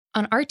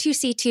On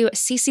R2C2,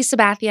 CC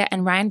Sabathia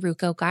and Ryan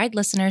Rucco guide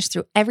listeners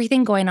through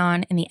everything going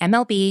on in the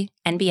MLB,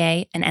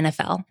 NBA, and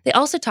NFL. They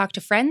also talk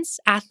to friends,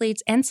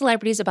 athletes, and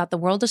celebrities about the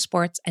world of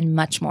sports and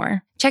much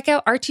more. Check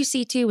out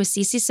R2C2 with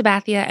CC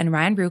Sabathia and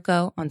Ryan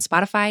Rucco on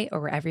Spotify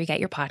or wherever you get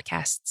your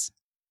podcasts.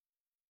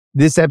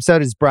 This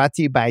episode is brought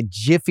to you by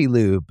Jiffy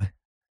Lube.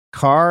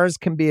 Cars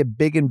can be a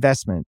big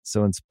investment,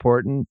 so it's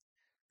important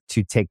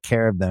to take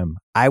care of them.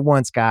 I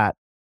once got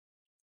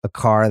a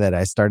car that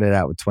I started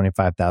out with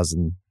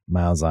 25,000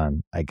 miles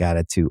on. I got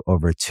it to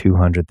over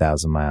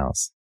 200,000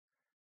 miles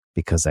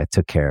because I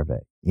took care of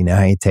it. You know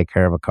how you take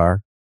care of a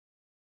car?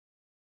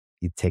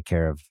 You take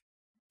care of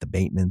the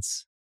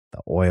maintenance,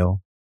 the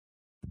oil,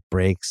 the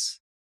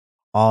brakes,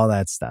 all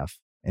that stuff.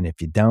 And if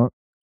you don't,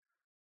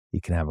 you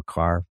can have a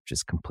car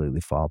just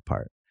completely fall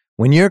apart.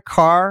 When your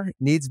car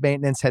needs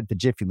maintenance, head to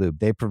Jiffy Lube.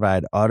 They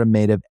provide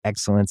automotive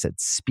excellence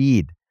at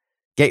speed.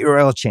 Get your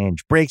oil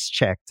change, brakes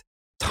checked,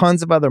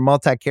 tons of other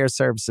multi-care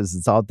services.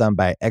 It's all done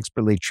by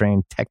expertly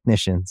trained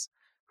technicians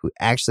who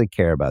actually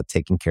care about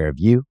taking care of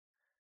you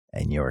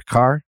and your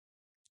car.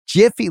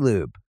 Jiffy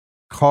Lube,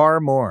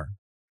 car more.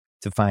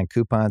 To find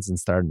coupons and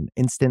start an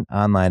instant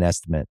online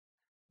estimate,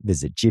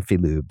 visit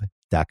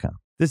jiffylube.com.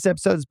 This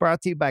episode is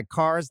brought to you by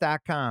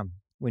Cars.com.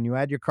 When you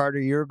add your car to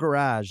your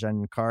garage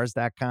on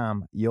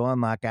Cars.com, you'll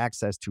unlock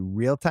access to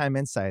real-time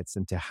insights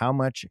into how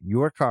much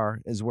your car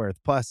is worth.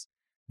 Plus,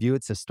 view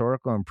its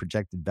historical and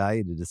projected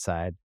value to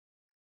decide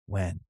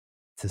when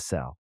to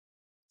sell.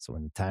 So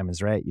when the time is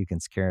right, you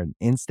can secure an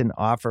instant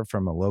offer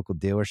from a local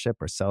dealership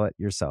or sell it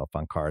yourself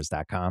on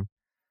Cars.com.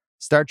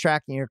 Start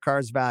tracking your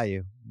car's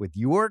value with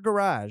your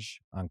garage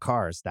on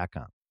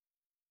Cars.com.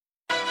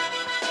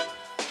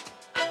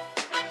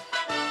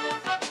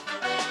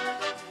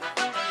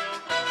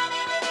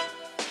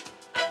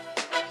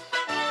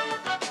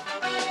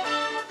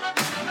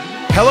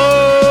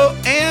 Hello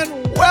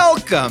and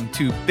welcome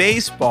to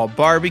Baseball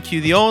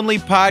Barbecue, the only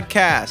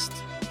podcast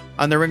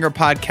on the Ringer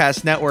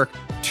Podcast Network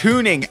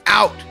tuning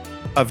out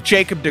of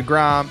Jacob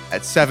deGrom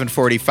at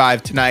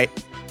 7:45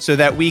 tonight so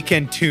that we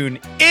can tune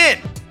in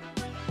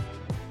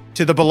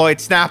to the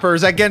Beloit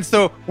Snappers against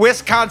the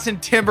Wisconsin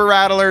Timber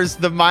Rattlers.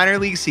 The minor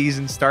league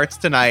season starts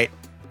tonight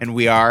and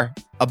we are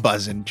a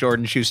buzzin'.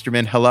 Jordan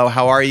Shusterman, hello,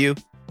 how are you?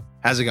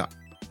 How's it going?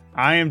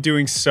 I am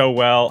doing so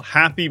well.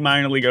 Happy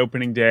minor league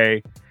opening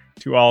day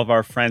to all of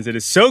our friends. It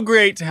is so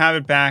great to have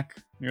it back.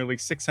 Nearly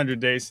 600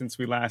 days since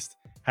we last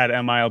had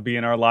MILB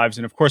in our lives.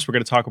 And of course, we're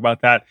going to talk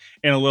about that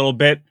in a little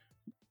bit.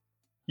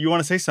 You want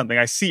to say something?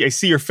 I see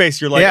your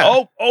face. You're like,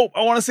 yeah. Oh,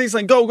 I want to say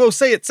something. Go,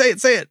 say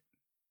it.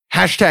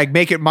 Hashtag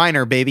make it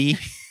minor, baby.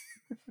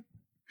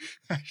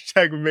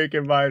 Hashtag make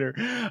it minor.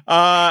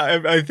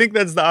 I think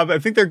I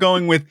think they're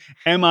going with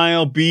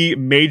MILB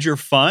Major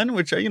Fun,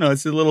 which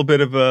it's a little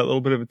bit of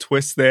a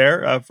twist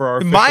there for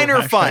our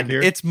minor fun.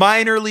 Here. It's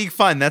minor league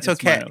fun. That's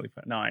okay. Minor league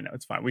fun. No, I know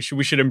it's fine.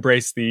 We should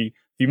embrace the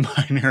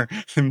minor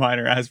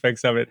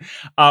aspects of it.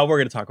 We're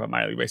going to talk about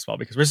minor league baseball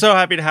because we're so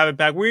happy to have it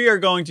back. We are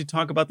going to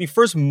talk about the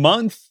first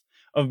month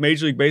of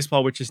Major League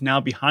Baseball, which is now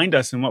behind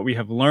us, and what we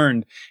have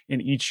learned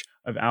in each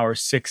of our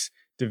 6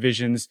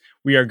 divisions.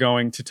 We are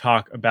going to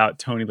talk about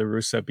Tony La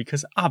Russa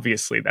because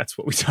obviously that's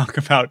what we talk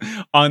about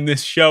on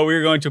this show.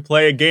 We're going to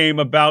play a game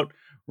about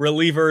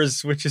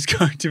relievers, which is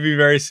going to be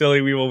very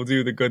silly. We will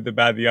do the good, the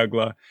bad, the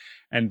Uggla,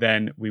 and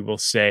then we will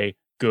say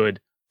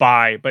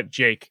goodbye. But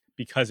Jake,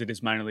 because it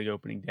is minor league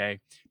opening day,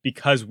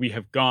 because we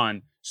have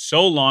gone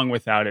so long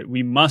without it,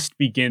 we must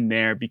begin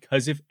there,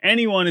 because if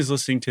anyone is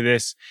listening to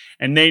this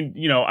and they,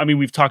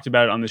 we've talked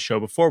about it on the show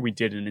before. We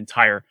did an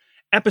entire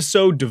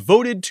episode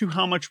devoted to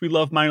how much we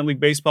love minor league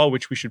baseball,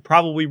 which we should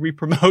probably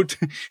re-promote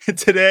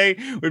today.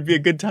 Would be a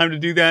good time to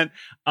do that.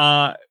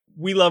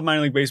 We love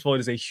minor league baseball. It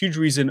is a huge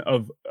reason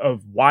of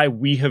why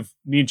me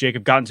and Jake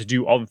have gotten to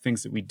do all the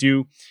things that we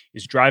do,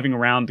 is driving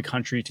around the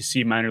country to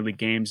see minor league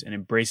games and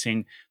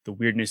embracing the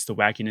weirdness, the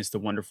wackiness, the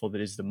wonderful that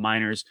is the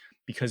minors,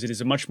 because it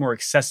is a much more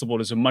accessible,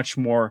 it is a much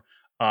more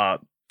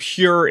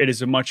pure, it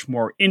is a much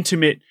more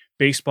intimate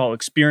baseball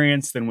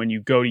experience than when you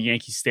go to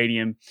Yankee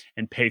Stadium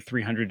and pay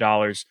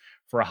 $300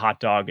 for a hot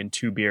dog and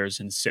 2 beers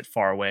and sit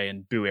far away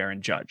and boo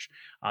Aaron Judge.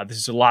 This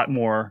is a lot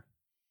more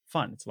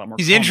fun. It's a lot more.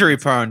 He's injury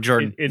prone,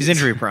 Jordan. He's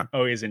injury prone.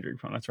 Oh, he is injury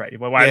prone. That's right.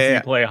 Why doesn't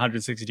he play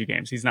 162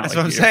 games? He's not. That's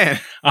like what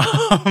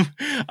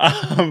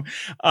I'm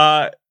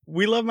saying.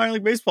 We love minor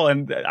league baseball,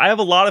 and I have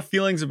a lot of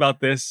feelings about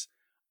this.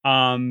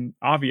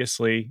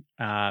 Obviously,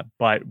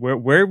 but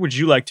where would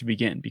you like to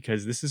begin?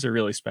 Because this is a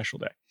really special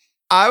day.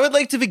 I would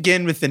like to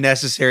begin with the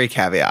necessary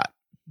caveat,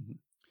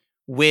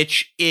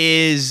 which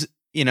is,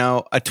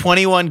 a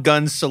 21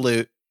 gun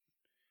salute,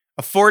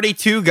 a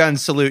 42 gun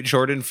salute,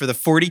 Jordan, for the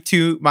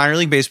 42 minor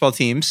league baseball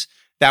teams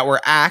that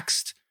were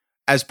axed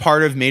as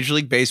part of Major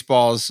League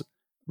Baseball's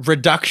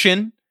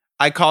reduction.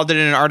 I called it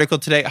in an article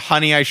today,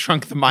 Honey, I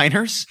Shrunk the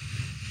Minors.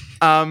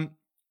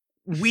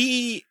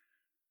 We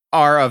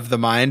are of the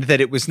mind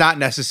that it was not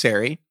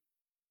necessary,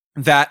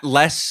 that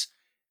less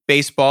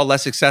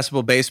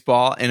accessible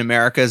baseball in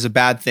America is a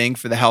bad thing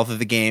for the health of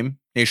the game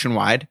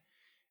nationwide,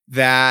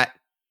 that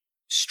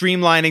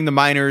streamlining the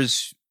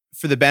minors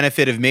for the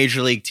benefit of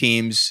major league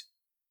teams,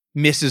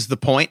 misses the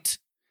point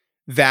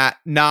that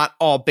not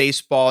all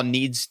baseball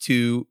needs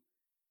to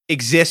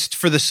exist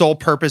for the sole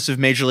purpose of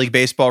Major League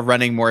Baseball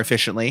running more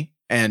efficiently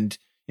and,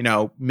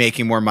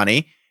 making more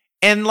money.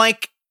 And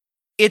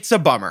it's a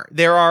bummer.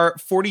 There are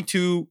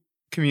 42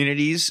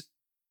 communities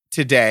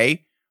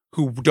today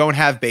who don't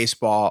have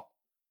baseball,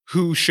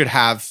 who should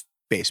have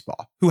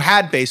baseball, who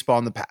had baseball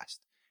in the past.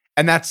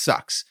 And that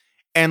sucks.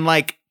 And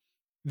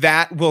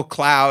that will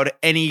cloud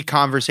any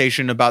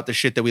conversation about the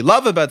shit that we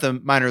love about the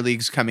minor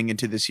leagues coming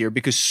into this year,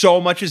 because so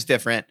much is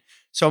different.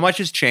 So much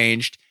has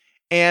changed.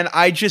 And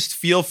I just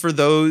feel for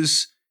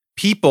those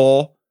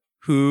people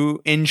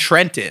who in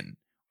Trenton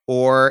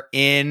or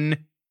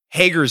in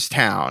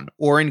Hagerstown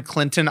or in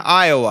Clinton,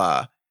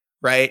 Iowa,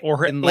 right?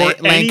 Or in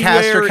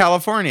Lancaster,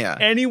 California.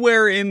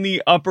 Anywhere in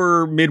the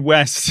upper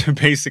Midwest,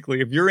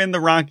 basically. If you're in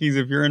the Rockies,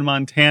 if you're in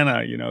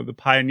Montana, the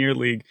Pioneer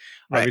League,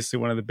 obviously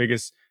one of the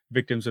biggest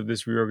victims of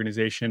this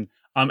reorganization.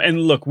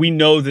 And look, we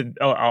know that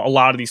a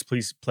lot of these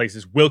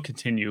places will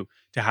continue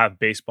to have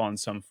baseball in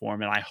some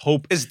form, and I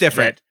hope it's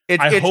different.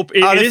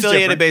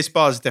 Unaffiliated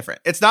baseball is different.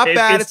 It's not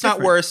bad. It's not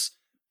different. Worse,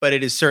 but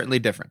it is certainly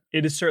different.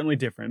 It is certainly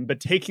different. But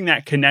taking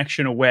that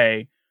connection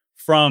away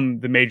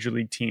from the major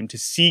league team to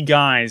see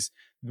guys,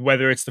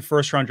 whether it's the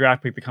first round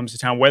draft pick that comes to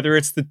town, whether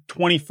it's the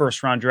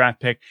 21st round draft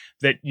pick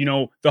that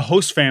the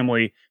host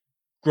family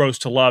grows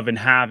to love and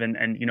have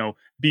and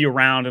be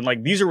around,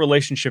 and these are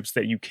relationships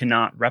that you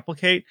cannot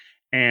replicate.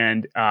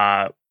 And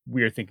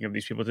we are thinking of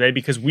these people today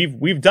because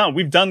we've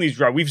done these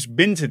drives. We've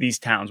been to these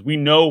towns. We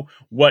know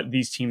what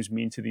these teams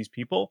mean to these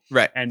people.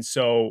 Right. And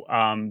so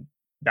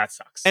that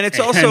sucks. And it's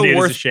also it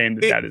worth is a shame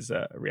that is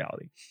a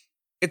reality.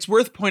 It's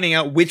worth pointing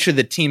out which of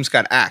the teams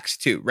got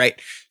axed too,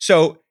 right?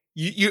 So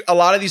you a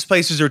lot of these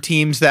places are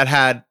teams that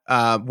had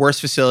worse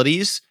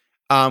facilities,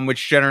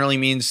 which generally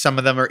means some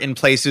of them are in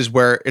places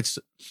where it's,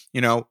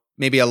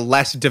 maybe a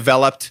less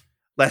developed,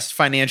 less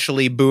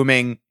financially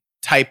booming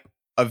type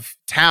of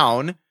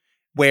town,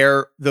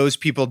 where those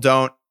people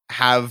don't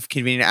have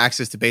convenient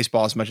access to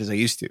baseball as much as they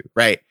used to,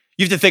 right?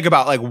 You have to think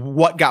about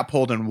what got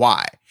pulled and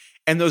why.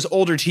 And those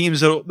older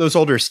teams, those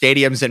older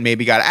stadiums that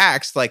maybe got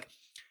axed,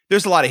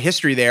 there's a lot of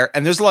history there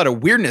and there's a lot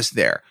of weirdness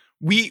there.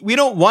 We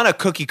don't want a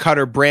cookie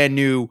cutter brand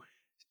new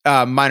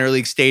minor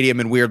league stadium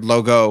and weird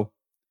logo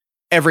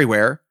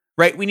everywhere,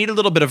 right? We need a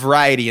little bit of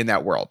variety in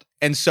that world.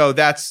 And so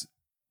that's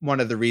one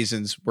of the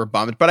reasons we're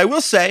bummed. But I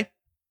will say,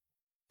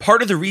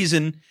 part of the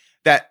reason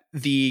that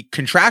the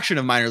contraction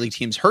of minor league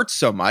teams hurts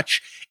so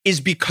much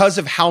is because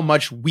of how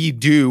much we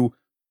do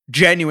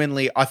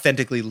genuinely,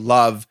 authentically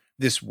love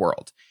this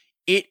world.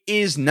 It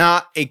is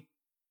not a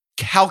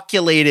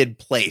calculated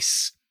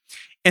place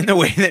in the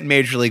way that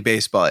Major League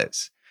Baseball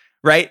is,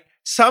 right?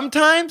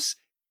 Sometimes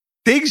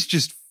things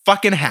just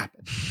fucking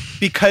happen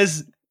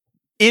because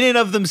in and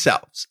of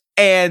themselves,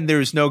 and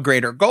there's no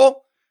greater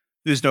goal,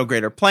 there's no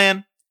greater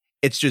plan.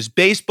 It's just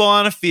baseball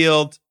on a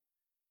field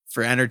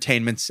for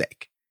entertainment's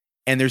sake.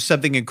 And there's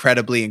something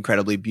incredibly,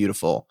 incredibly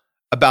beautiful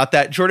about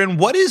that. Jordan,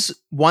 what is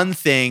one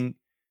thing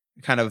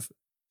kind of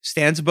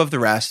stands above the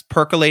rest,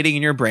 percolating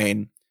in your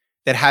brain,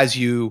 that has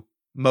you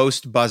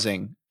most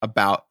buzzing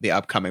about the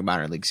upcoming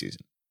minor league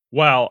season?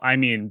 Well, I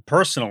mean,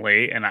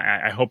 personally, and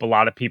I hope a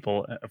lot of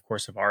people, of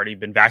course, have already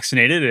been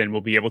vaccinated and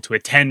will be able to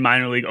attend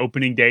minor league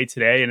opening day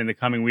today and in the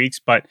coming weeks.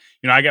 But,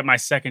 I get my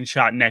second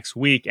shot next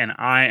week, and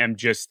I am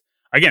just,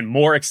 again,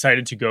 more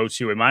excited to go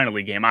to a minor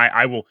league game.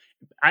 I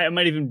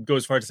might even go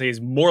as far as to say is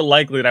more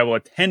likely that I will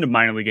attend a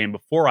minor league game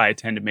before I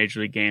attend a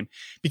major league game,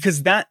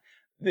 because the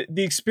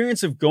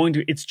experience of going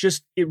to,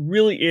 it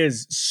really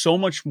is so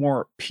much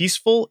more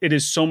peaceful. It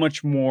is so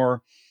much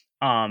more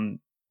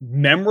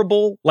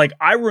memorable.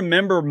 I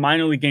remember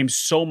minor league games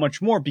so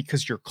much more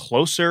because you're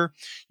closer.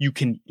 You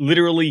can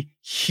literally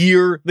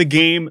hear the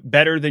game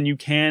better than you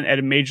can at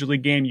a major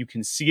league game. You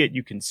can see it,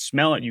 you can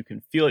smell it, you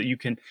can feel it. You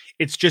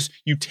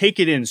take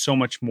it in so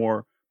much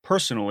more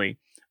personally,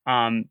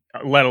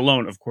 let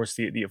alone, of course,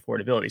 the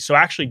affordability. So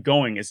actually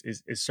going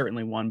is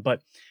certainly one,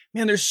 but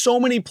man, there's so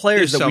many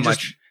players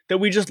that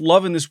we just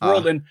love in this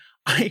world. And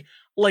I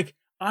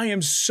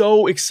am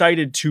so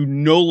excited to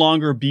no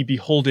longer be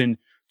beholden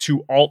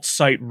to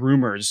alt-site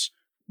rumors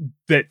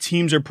that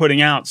teams are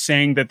putting out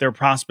saying that their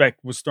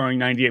prospect was throwing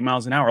 98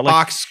 miles an hour.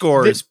 Box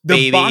scores,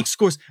 the box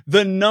scores,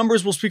 the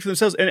numbers will speak for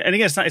themselves. And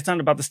again, it's not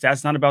about the stats.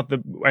 It's not about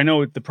I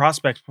know the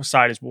prospect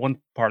side is one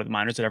part of the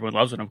minors that everyone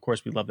loves. And of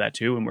course we love that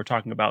too. And we're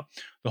talking about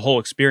the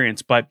whole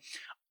experience, but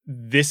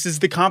this is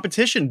the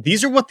competition.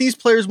 These are what these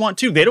players want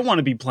too. They don't want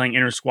to be playing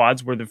inter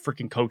squads where the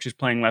freaking coach is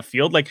playing left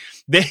field.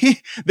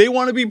 They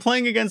want to be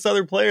playing against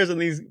other players,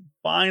 and these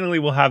finally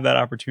will have that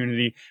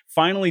opportunity.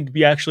 Finally,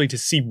 to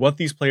see what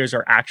these players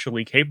are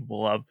actually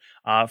capable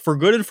of, for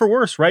good and for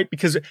worse, right?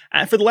 Because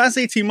for the last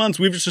 18 months,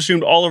 we've just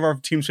assumed all of our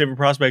team's favorite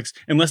prospects,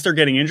 unless they're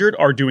getting injured,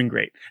 are doing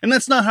great, and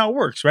that's not how it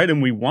works, right?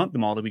 And we want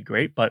them all to be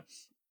great, but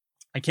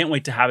I can't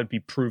wait to have it be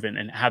proven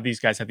and have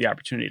these guys have the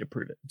opportunity to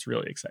prove it. It's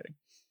really exciting.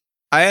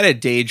 I had a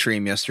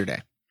daydream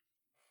yesterday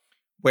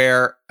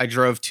where I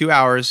drove 2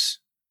 hours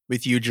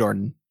with you,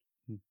 Jordan,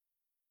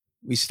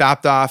 We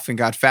stopped off and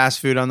got fast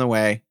food on the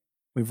way.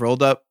 We've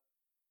rolled up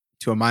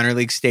to a minor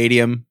league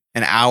stadium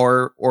an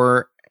hour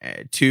or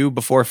two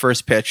before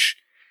first pitch.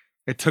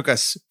 It took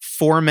us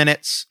 4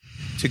 minutes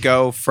to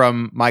go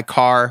from my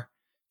car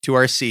to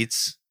our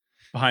seats.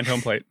 Behind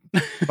home plate.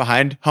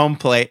 Behind home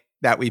plate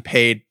that we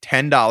paid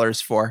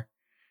 $10 for.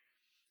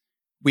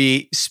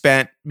 We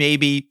spent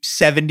maybe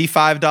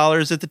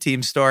 $75 at the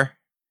team store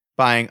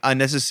buying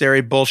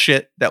unnecessary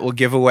bullshit that we'll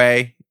give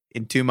away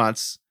in 2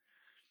 months.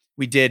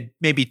 We did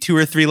maybe 2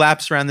 or 3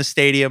 laps around the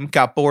stadium,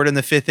 got bored in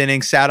the 5th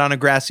inning, sat on a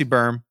grassy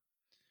berm,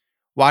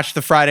 watched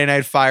the Friday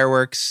night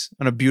fireworks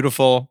on a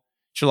beautiful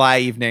July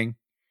evening.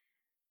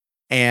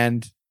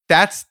 And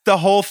that's the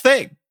whole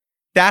thing.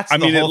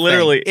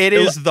 It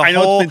is the whole. I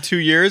know it's been 2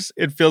 years.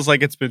 It feels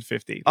like it's been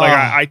 50. Like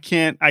I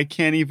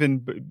can't even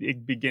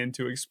begin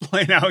to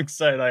explain how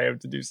excited I am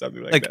to do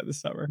something like that this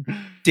summer.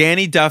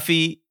 Danny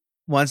Duffy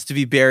wants to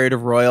be buried a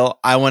Royal.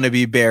 I want to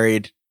be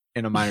buried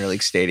in a minor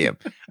league stadium.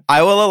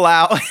 I will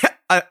allow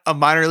a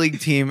minor league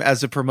team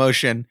as a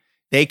promotion.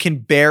 They can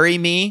bury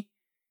me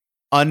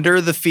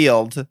under the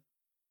field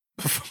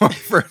before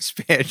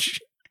first pitch.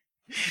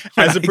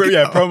 As a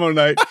promo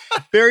night.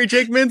 Bury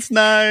Jake Mintz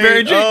night.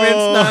 Mintz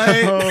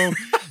night.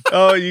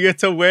 Oh, you get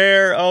to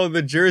wear,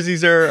 the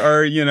jerseys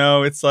are,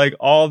 it's like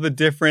all the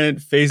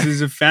different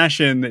phases of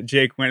fashion that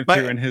Jake went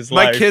through in his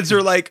life. My kids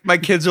are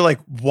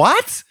like,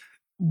 what?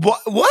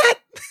 What?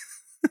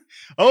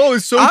 Oh,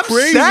 it's so I'm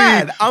crazy.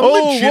 Sad. I'm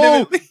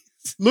legitimately. Whoa.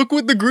 Look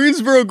what the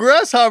Greensboro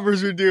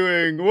Grasshoppers are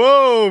doing.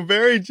 Whoa,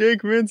 very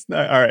Jake Mintz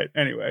night. All right.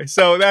 Anyway,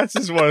 so that's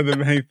just one of the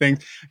many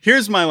things.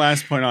 Here's my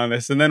last point on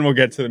this, and then we'll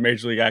get to the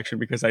Major League action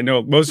because I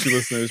know most of you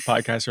listening to this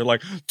podcast are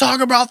like, talk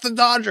about the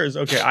Dodgers.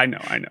 Okay, I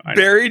know.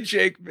 Bury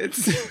Jake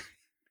Mintz.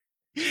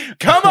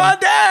 Come on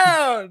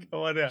down. Come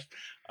on down.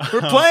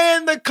 We're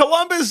playing the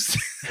Columbus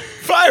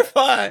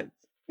Fireflies.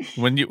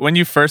 When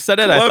you first said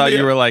it, Columbia. I thought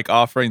you were like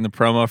offering the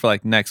promo for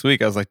like next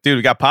week. I was like, dude,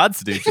 we got pods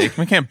to do, Jake.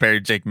 We can't bury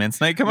Jake Mintz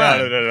night. Come on.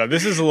 No.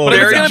 This is a little. But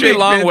it's going to be a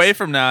long way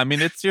from now. I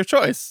mean, it's your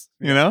choice.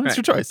 It's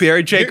your choice.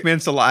 Bury Jake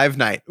Mintz alive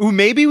night. Ooh,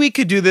 maybe we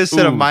could do this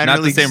at a minor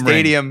league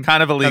stadium. Ring.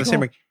 Kind of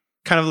illegal.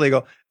 Kind of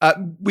illegal.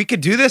 We could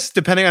do this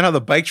depending on how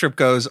the bike trip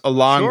goes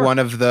along one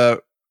of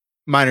the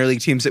minor league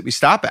teams that we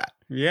stop at.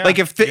 Yeah. Like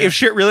if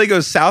shit really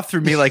goes south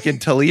for me, like in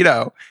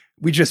Toledo.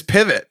 We just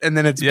pivot, and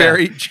then it's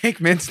bury Jake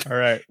Mintz. All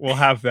right, we'll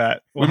have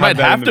that. We might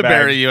have to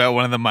bury you at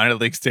one of the minor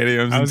league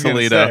stadiums in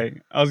Toledo.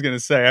 I was going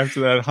to say, after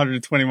that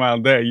 120-mile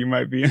day, you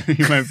might be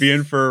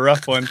in for a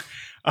rough one.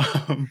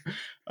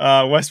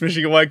 West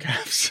Michigan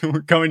Whitecaps,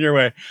 we're coming your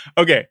way.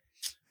 Okay.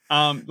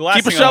 The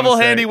last Keep a shovel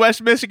handy,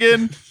 West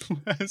Michigan.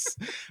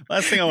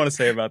 last thing I want to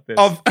say about this.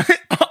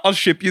 I'll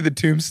ship you the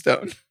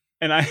tombstone.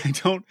 And I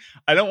don't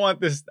want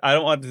this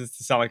to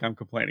sound like I'm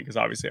complaining because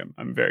obviously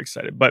I'm very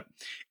excited, but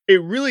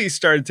it really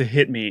started to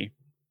hit me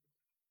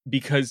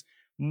because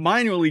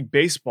minor league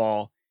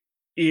baseball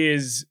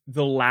is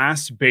the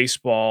last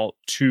baseball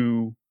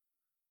to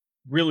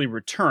really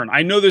return.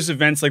 I know there's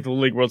events like the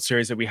League World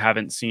Series that we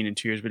haven't seen in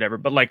 2 years, whatever,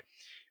 but like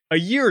a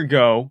year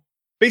ago,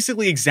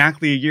 basically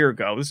exactly a year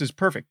ago, this is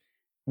perfect,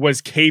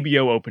 was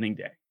KBO opening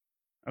day.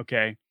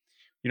 Okay.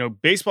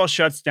 Baseball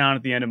shuts down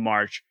at the end of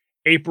March.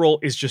 April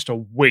is just a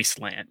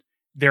wasteland.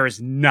 There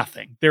is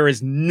nothing. There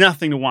is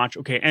nothing to watch.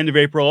 Okay, end of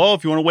April. Oh,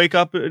 if you want to wake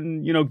up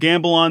and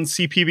gamble on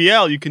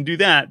CPBL, you can do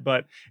that,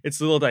 but it's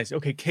a little dicey.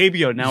 Okay,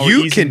 KBO now.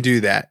 You can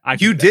do that.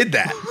 You did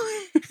that.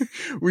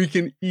 We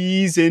can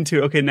ease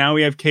into. Okay, now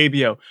we have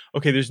KBO.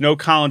 Okay, there's no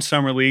college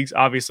summer leagues.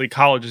 Obviously,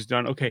 college is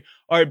done. Okay,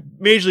 all right.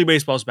 Major League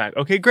Baseball's back.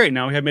 Okay, great.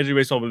 Now we have Major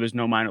League Baseball, but there's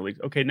no minor leagues.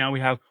 Okay, now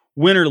we have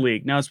Winter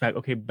League. Now it's back.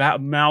 Okay,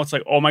 now it's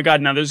like, oh my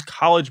God, now there's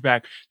college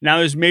back. Now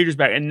there's majors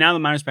back. And now the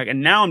minors back.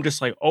 And now I'm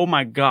just like, oh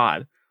my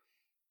God.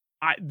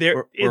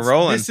 We're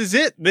rolling. This is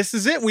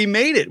it. We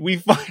made it. We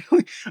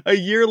finally, a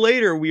year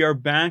later, we are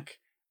back,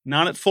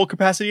 not at full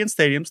capacity in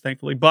stadiums,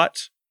 thankfully,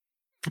 but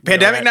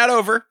Pandemic not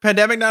over.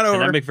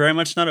 Pandemic very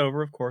much not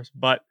over, of course,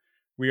 but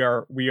we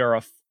are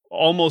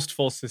almost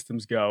full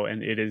systems go,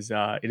 and it is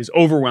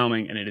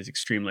overwhelming, and it is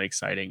extremely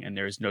exciting, and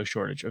there is no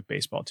shortage of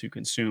baseball to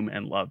consume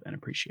and love and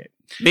appreciate.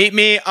 Meet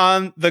me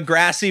on the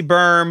grassy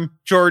berm,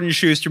 Jordan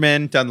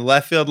Shusterman, down the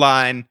left field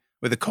line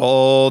with a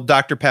cold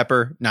Dr.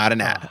 Pepper, not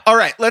an ad. All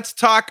right, let's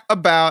talk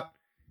about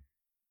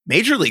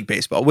Major League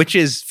Baseball, which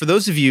is, for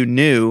those of you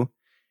new,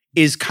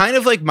 is kind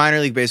of like minor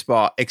league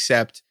baseball,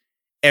 except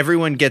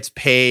everyone gets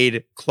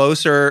paid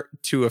closer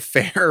to a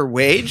fair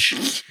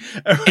wage.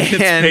 Everyone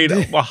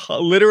gets paid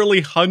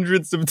literally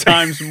hundreds of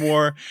times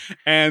more,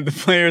 and the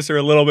players are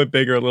a little bit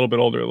bigger, a little bit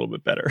older, a little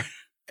bit better.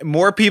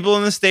 More people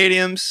in the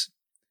stadiums.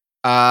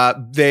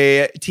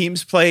 The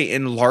teams play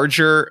in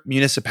larger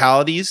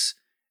municipalities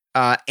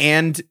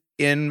and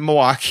in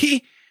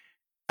Milwaukee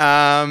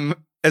as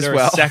there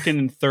well. Are second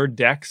and third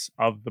decks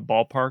of the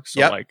ballpark,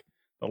 so like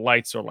the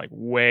lights are like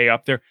way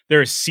up there.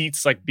 There are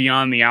seats like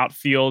beyond the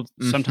outfield,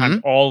 sometimes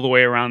all the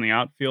way around the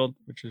outfield,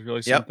 which is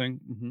really something.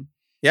 Mm-hmm.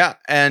 Yeah,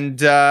 and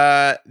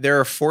there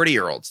are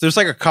 40-year-olds. There's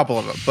like a couple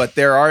of them, but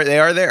they are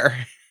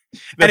there.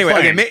 Anyway,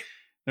 okay,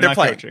 They're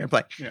playing. coaching. They're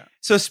playing. Yeah.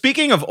 So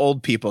speaking of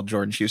old people,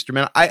 Jordan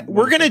Shusterman,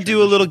 we're going to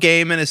do a little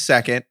game in a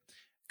second,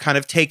 kind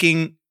of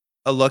taking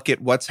a look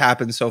at what's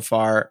happened so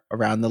far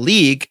around the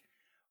league.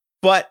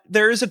 But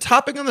there is a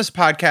topic on this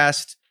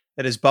podcast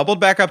that has bubbled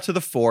back up to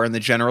the fore in the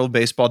general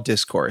baseball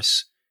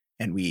discourse,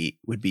 and we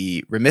would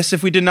be remiss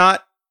if we did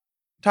not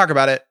talk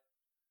about it.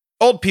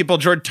 Old people,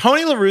 Jordan.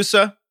 Tony La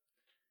Russa,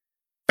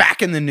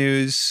 back in the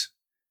news.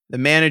 The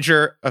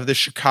manager of the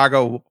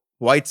Chicago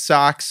White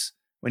Sox,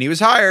 when he was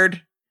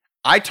hired,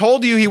 I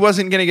told you he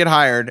wasn't going to get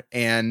hired,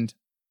 and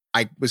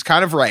I was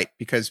kind of right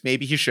because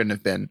maybe he shouldn't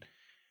have been.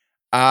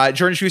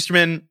 Jordan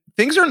Shusterman,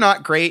 things are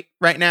not great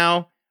right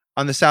now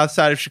on the south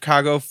side of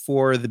Chicago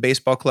for the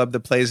baseball club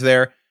that plays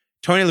there.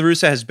 Tony La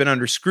Russa has been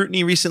under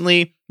scrutiny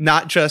recently,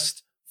 not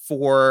just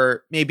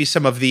for maybe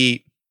some of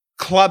the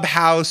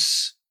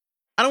clubhouse,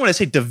 I don't want to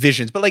say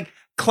divisions, but like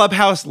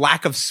clubhouse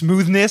lack of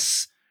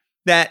smoothness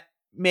that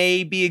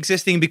may be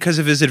existing because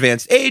of his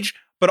advanced age,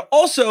 but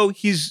also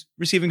he's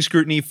receiving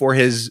scrutiny for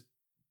his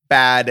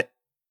bad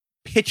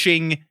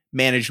pitching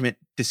management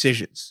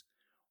decisions.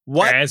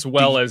 As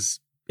well as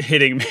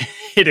hitting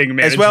management.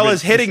 As well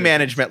as hitting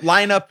management,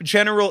 lineup,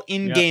 general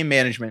in-game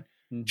management.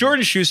 Mm-hmm.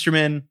 Jordan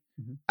Shusterman,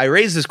 I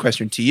raise this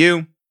question to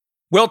you.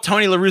 Will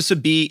Tony La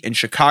Russa be in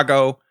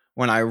Chicago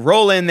when I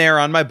roll in there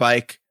on my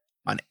bike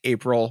on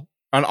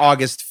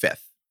August 5th?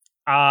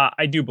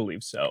 I do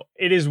believe so.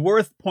 It is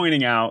worth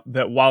pointing out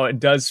that while it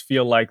does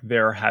feel like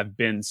there have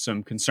been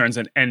some concerns,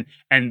 and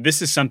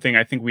this is something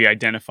I think we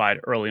identified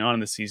early on in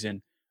the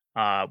season,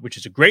 which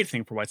is a great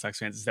thing for White Sox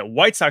fans, is that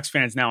White Sox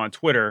fans now on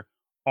Twitter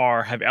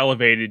have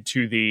elevated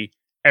to the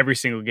every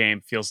single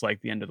game feels like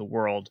the end of the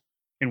world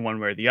in one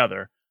way or the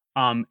other.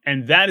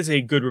 And that is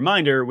a good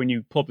reminder when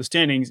you pull up the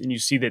standings and you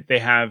see that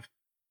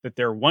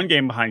they're one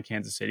game behind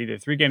Kansas City. They're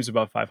 3 games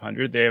above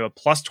 500. They have a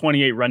plus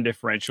 28 run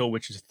differential,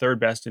 which is third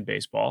best in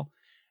baseball.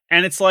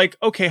 And it's like,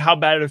 okay, how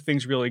bad are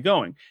things really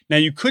going? Now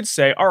you could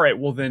say, all right,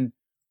 well then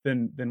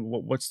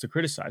what's to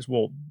criticize?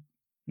 Well,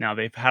 now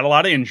they've had a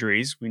lot of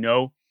injuries. We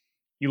know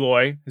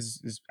Eloy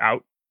is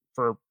out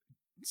for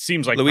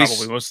seems like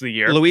probably most of the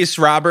year. Luis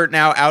Robert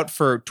now out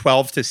for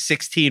 12 to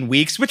 16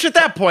 weeks, which at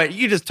that point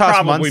you just toss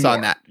probably months more.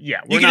 On that.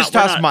 Yeah, you can just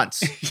toss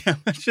months. Yeah,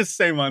 let's just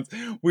say months.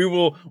 We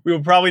will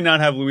probably not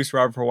have Luis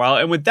Robert for a while,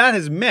 and what that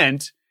has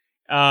meant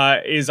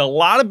is a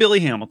lot of Billy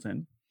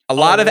Hamilton. A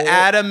lot of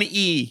Adam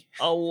E.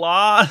 A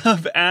lot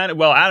of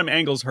Adam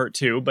Engel's hurt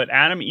too, but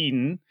Adam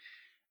Eaton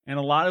and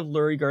a lot of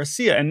Lurie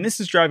Garcia. And this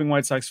is driving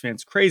White Sox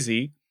fans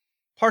crazy,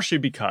 mostly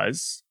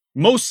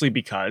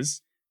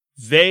because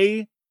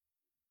they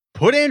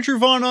put Andrew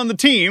Vaughn on the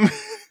team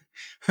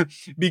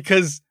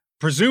because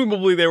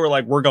presumably they were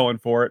like, we're going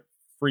for it.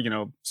 For,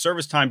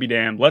 service time be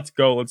damned. Let's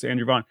go. Let's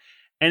Andrew Vaughn.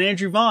 And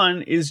Andrew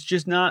Vaughn is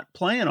just not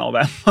playing all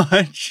that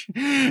much.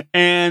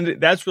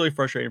 And that's really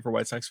frustrating for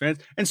White Sox fans.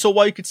 And so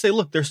while you could say,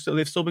 look, they've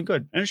still been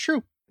good. And it's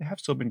true. They have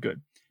still been good.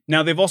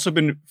 Now, they've also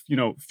been,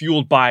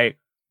 fueled by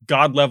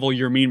God level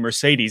Yermin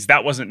Mercedes.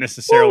 That wasn't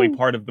necessarily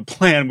part of the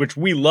plan, which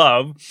we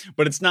love,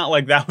 but it's not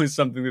like that was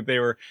something that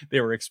they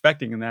were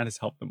expecting. And that has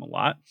helped them a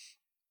lot.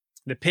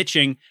 The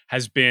pitching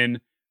has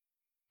been,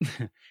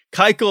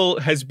 Keuchel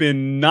has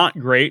been not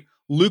great.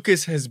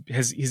 Lucas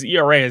his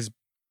ERA has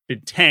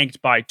been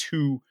tanked by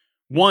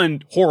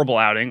one horrible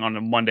outing on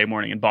a Monday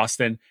morning in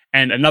Boston,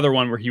 and another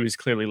one where he was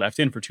clearly left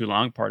in for too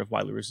long, part of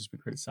why La Russa's been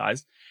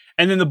criticized.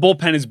 And then the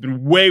bullpen has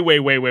been way, way,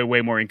 way, way,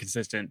 way more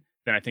inconsistent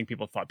than I think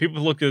people thought.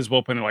 People look at this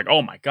bullpen and are like,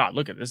 oh my God,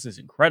 look at this is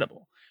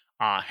incredible.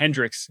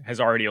 Hendricks has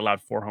already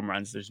allowed 4 home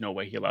runs. There's no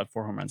way he allowed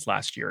 4 home runs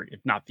last year,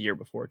 if not the year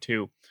before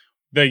too.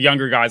 The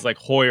younger guys like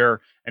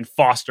Hoyer and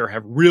Foster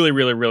have really,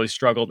 really, really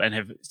struggled and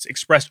have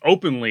expressed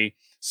openly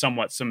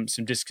somewhat some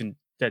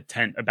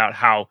discontent about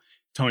how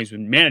Tony's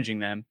been managing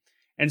them.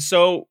 And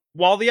so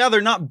while they're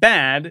not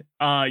bad,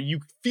 you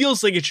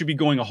feels like it should be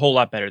going a whole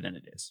lot better than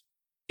it is.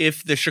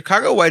 If the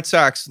Chicago White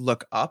Sox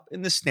look up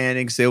in the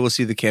standings, they will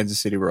see the Kansas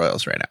City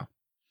Royals right now.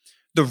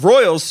 The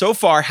Royals so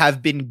far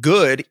have been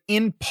good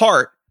in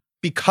part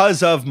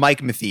because of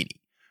Mike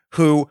Matheny,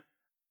 who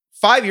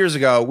 5 years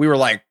ago we were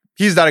like,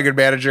 he's not a good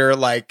manager.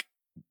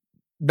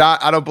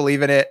 I don't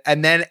believe in it.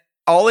 And then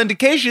all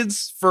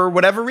indications, for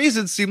whatever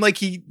reason, seem like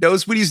he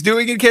knows what he's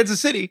doing in Kansas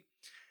City.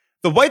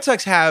 The White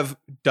Sox have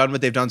done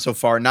what they've done so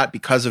far, not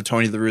because of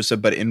Tony La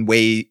Russa, but in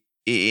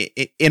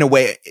a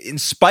way, in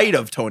spite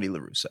of Tony La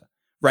Russa,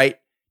 right?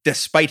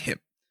 Despite him.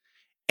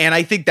 And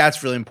I think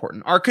that's really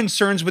important. Our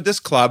concerns with this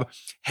club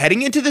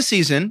heading into the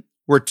season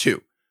were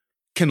 2.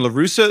 Can La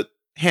Russa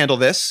handle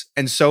this?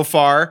 And so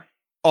far,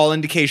 all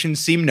indications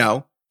seem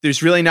no.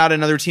 There's really not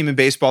another team in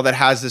baseball that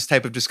has this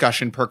type of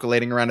discussion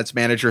percolating around its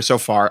manager so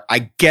far.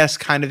 I guess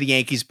kind of the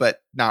Yankees,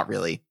 but not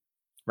really,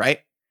 right?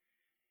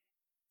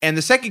 And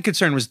the second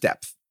concern was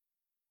depth.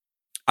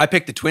 I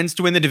picked the Twins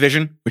to win the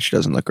division, which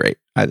doesn't look great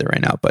either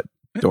right now, but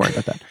don't worry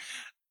about that.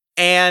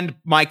 And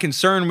my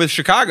concern with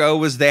Chicago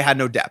was they had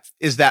no depth.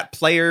 Is that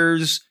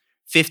players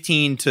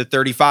 15 to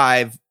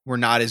 35 were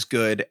not as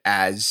good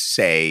as,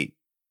 say,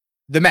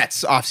 the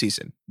Mets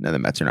offseason. No, the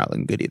Mets are not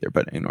looking good either,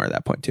 but ignore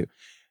that point too.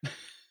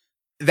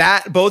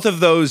 that both of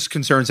those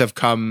concerns have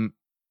come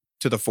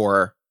to the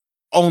fore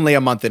only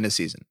a month into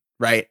season,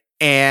 right?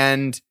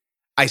 And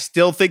I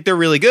still think they're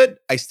really good.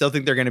 I still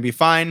think they're going to be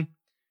fine.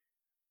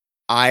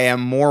 I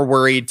am more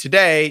worried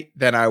today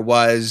than I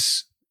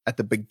was at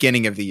the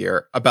beginning of the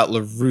year about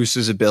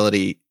LaRusse's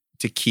ability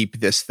to keep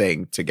this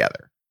thing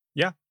together.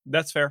 Yeah,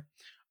 that's fair.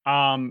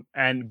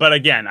 But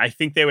again, I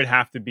think they would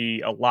have to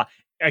be a lot.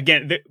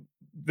 Again,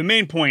 the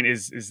main point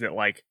is that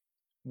like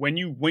when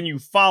you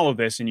follow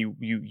this and you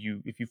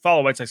if you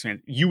follow White Sox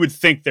fans, you would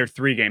think they're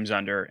 3 games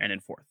under and in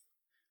 4th.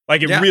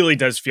 Like it really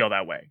does feel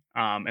that way.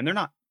 And they're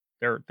not.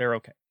 They're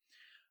okay.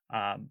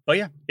 But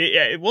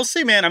yeah, we'll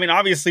see, man. I mean,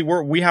 obviously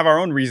we have our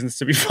own reasons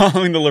to be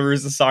following the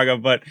LaRusse saga,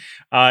 but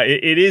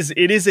it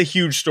is a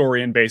huge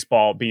story in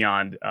baseball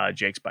beyond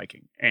Jake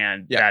spiking,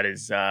 and that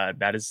is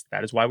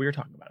why we were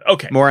talking about it.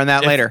 Okay, more on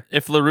that later.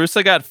 If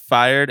LaRusse got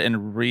fired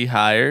and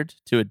rehired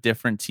to a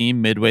different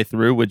team midway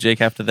through, would Jake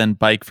have to then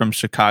bike from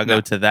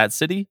Chicago to that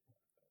city?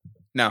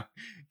 No,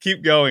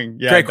 keep going.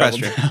 Yeah, great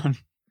question.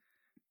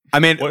 I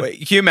mean, can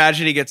you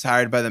imagine he gets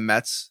hired by the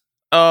Mets?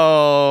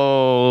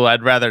 Oh,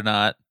 I'd rather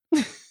not.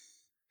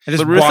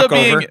 Just walk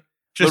over.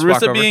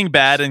 LaRusse being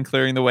bad and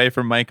clearing the way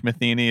for Mike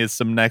Matheny is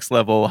some next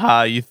level.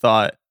 You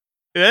thought.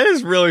 That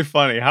is really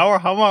funny. How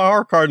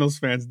are Cardinals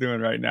fans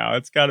doing right now?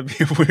 It's got to be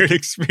a weird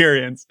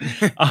experience.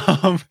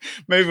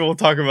 Maybe we'll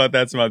talk about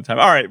that some other time.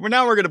 All right,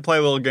 now we're going to play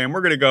a little game.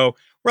 We're going to go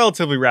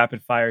relatively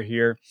rapid fire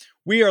here.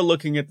 We are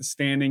looking at the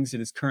standings. It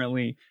is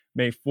currently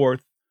May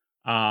 4th.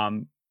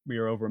 We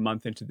are over a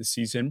month into the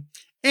season.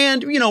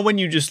 And, when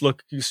you just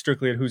look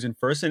strictly at who's in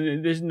first,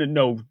 and there's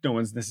no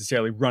one's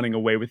necessarily running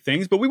away with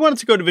things, but we wanted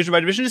to go division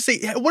by division to say,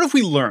 what have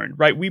we learned,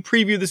 right? We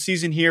previewed the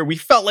season here. We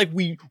felt like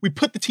we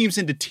put the teams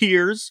into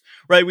tiers,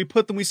 right?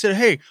 We said,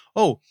 hey,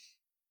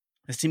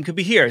 this team could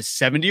be here,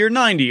 70 or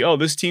 90. Oh,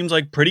 this team's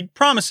like pretty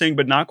promising,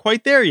 but not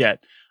quite there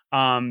yet.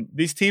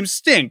 These teams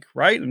stink,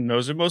 right? And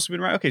those have mostly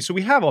been right. Okay, so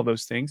we have all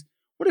those things.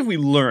 What have we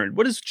learned?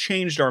 What has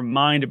changed our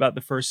mind about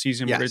the first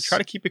season? Yes. We're going to try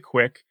to keep it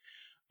quick.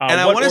 And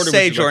I want to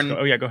say, Jordan.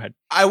 Oh, yeah, go ahead.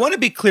 I want to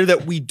be clear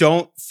that we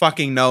don't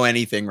fucking know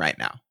anything right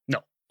now. No.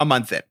 A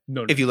month in.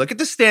 No. If you look at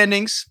the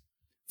standings,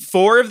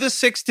 4 of the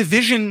 6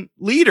 division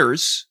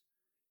leaders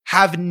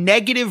have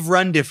negative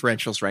run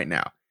differentials right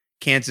now.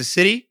 Kansas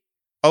City,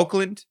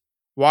 Oakland,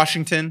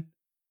 Washington,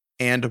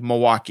 and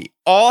Milwaukee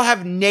all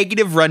have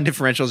negative run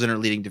differentials in our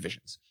leading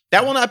divisions.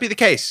 That will not be the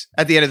case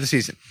at the end of the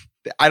season.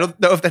 I don't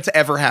know if that's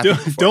ever happened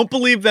before. Don't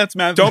believe that's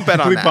Don't bet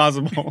on that.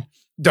 Possible.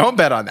 Don't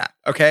bet on that,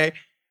 okay?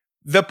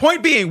 The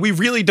point being, we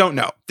really don't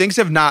know. Things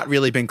have not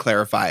really been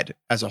clarified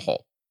as a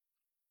whole,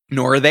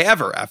 nor are they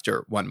ever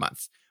after 1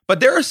 month.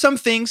 But there are some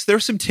things, there are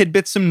some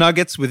tidbits, some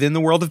nuggets within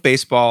the world of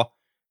baseball,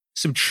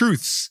 some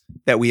truths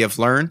that we have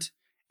learned.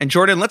 And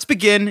Jordan, let's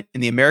begin in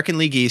the American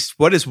League East.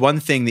 What is one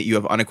thing that you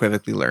have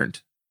unequivocally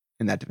learned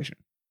in that division?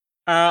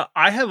 I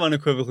have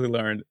unequivocally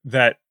learned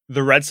that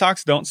the Red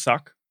Sox don't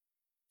suck.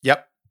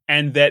 Yep.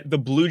 And that the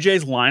Blue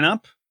Jays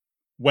lineup,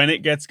 when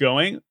it gets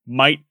going,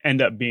 might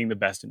end up being the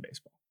best in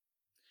baseball.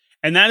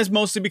 And that is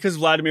mostly because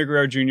Vladimir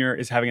Guerrero Jr.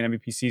 is having an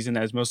MVP season.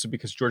 That is mostly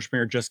because George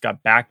Springer just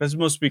got back. That's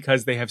mostly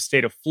because they have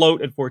stayed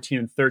afloat at 14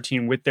 and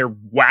 13 with their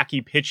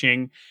wacky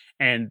pitching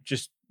and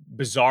just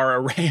bizarre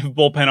array of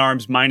bullpen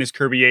arms, minus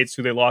Kirby Yates,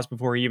 who they lost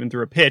before he even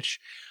threw a pitch.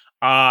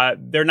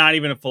 They're not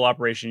even a full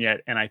operation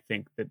yet, and I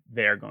think that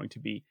they're going to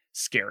be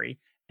scary.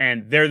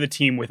 And they're the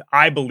team with,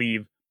 I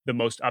believe, the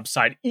most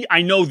upside.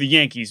 I know the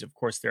Yankees, of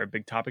course, they're a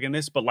big topic in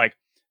this, but like,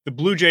 the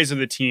Blue Jays are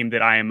the team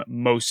that I am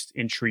most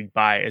intrigued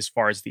by as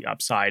far as the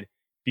upside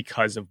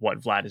because of what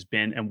Vlad has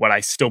been and what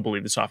I still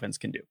believe this offense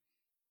can do.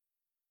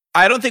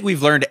 I don't think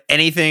we've learned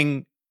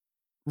anything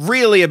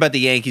really about the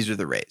Yankees or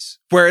the Rays,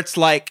 where it's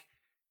like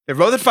they're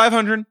both at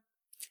 500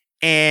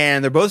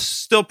 and they're both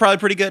still probably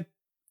pretty good.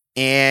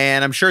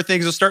 And I'm sure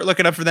things will start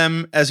looking up for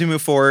them as we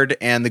move forward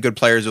and the good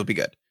players will be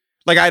good.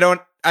 Like,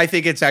 I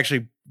think it's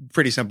actually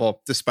pretty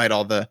simple despite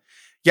all the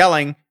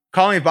yelling.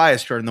 Call me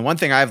biased, Jordan. The one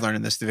thing I've learned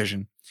in this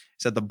division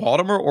is that the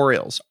Baltimore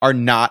Orioles are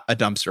not a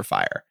dumpster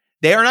fire.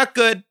 They are not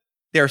good.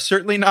 They are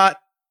certainly not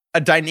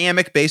a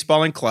dynamic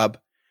baseballing club,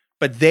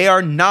 but they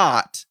are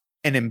not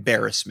an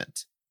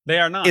embarrassment. They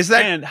are not.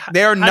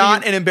 They are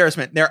not an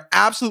embarrassment. They're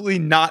absolutely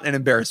not an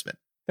embarrassment.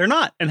 They're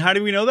not. And how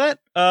do we know that?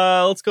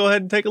 Let's go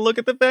ahead and take a look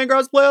at the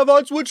Fangraphs playoff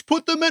odds, which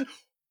put them in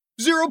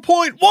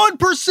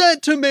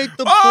 0.1% to make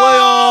the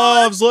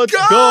playoffs. Let's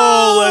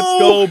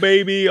go,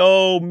 baby.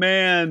 Oh,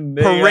 man.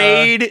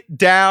 Parade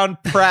down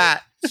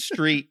Pratt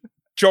Street.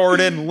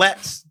 Jordan,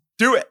 let's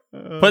do it.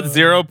 Put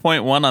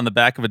 0.1 on the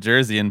back of a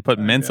jersey and put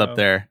Mintz up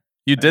there.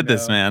 You did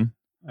this, man.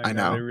 I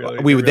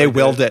know. They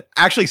willed it.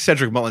 Actually,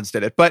 Cedric Mullins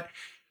did it, but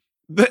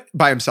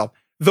by himself.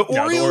 The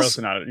Orioles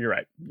are not. You're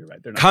right.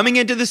 They're not. Coming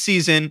into the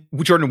season,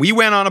 Jordan, we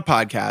went on a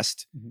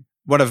podcast,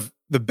 one of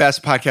the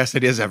best podcast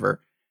ideas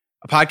ever,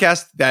 a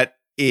podcast that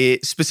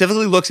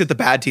specifically looks at the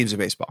bad teams of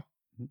baseball.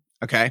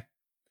 Okay.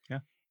 Yeah.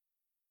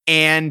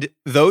 And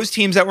those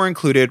teams that were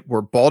included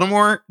were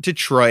Baltimore,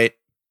 Detroit,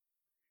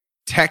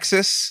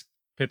 Texas,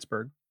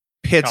 Pittsburgh,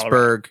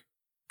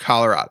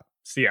 Colorado.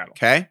 Seattle.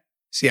 Okay.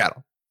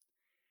 Seattle.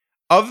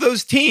 of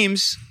those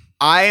teams,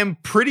 I am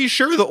pretty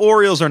sure the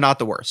Orioles are not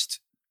the worst.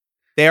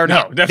 They are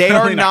not. They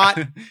are not.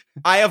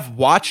 I have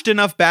watched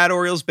enough bad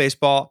Orioles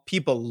baseball.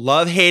 People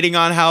love hating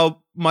on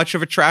how much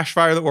of a trash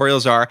fire the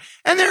Orioles are.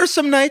 And there are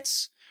some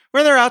nights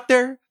where they're out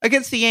there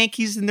against the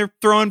Yankees and they're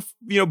throwing,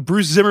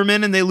 Bruce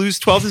Zimmerman and they lose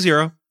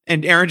 12-0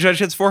 and Aaron Judge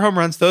hits 4 home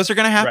runs. Those are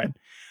going to happen.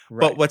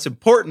 Right. But what's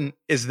important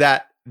is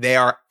that they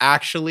are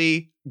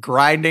actually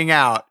grinding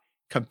out,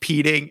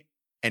 competing,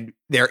 and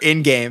they're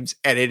in games,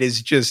 and it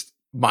is just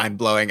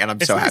mind-blowing, and I'm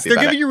so happy about it.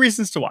 They're giving you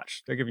reasons to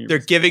watch. They're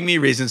giving me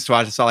reasons to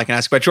watch. That's all I can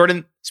ask. But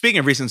Jordan, speaking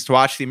of reasons to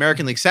watch, the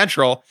American League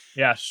Central.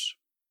 Yes.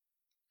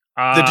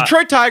 The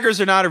Detroit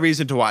Tigers are not a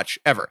reason to watch,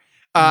 ever.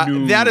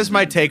 That is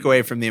my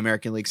takeaway from the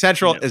American League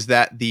Central, is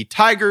that the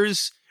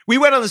Tigers, we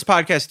went on this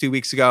podcast 2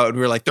 weeks ago, and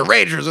we were like, the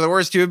Rangers are the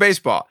worst team in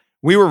baseball.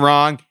 We were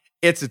wrong.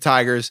 It's the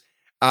Tigers.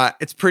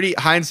 It's pretty,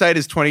 hindsight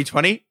is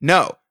 20/20.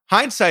 No,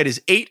 hindsight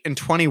is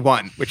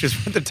 8-21, which is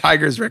what the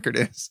Tigers record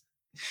is.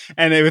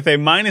 And with a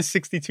minus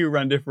 62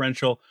 run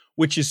differential,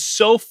 which is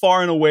so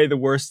far and away the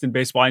worst in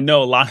baseball. I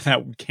know a lot of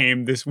that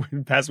came this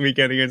past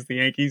weekend against the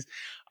Yankees.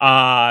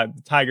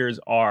 The Tigers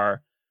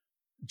are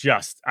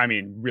just,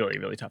 really,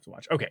 really tough to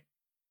watch. Okay,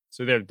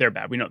 so they're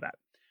bad. We know that.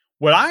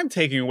 What I'm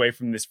taking away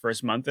from this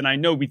first month, and I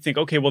know we think,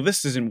 okay, well,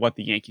 this isn't what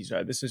the Yankees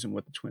are. This isn't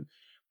what the Twins.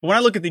 But when I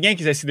look at the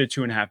Yankees, I see they're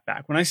 2.5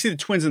 back. When I see the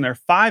Twins and they're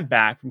 5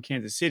 back from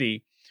Kansas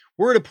City,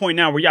 we're at a point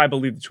now where, I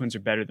believe the Twins are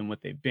better than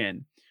what they've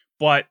been.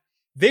 But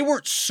they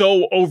weren't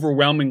so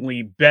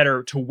overwhelmingly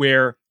better to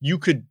where you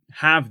could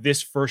have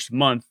this first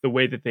month the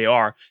way that they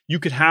are. You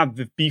could have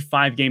the be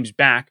 5 games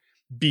back,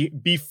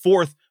 be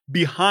fourth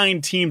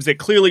behind teams that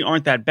clearly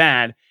aren't that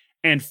bad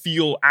and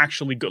feel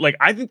actually good. Like,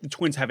 I think the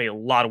Twins have a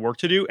lot of work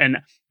to do. And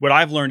what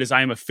I've learned is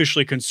I am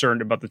officially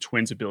concerned about the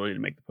Twins' ability to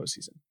make the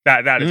postseason.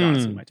 That is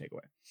honestly my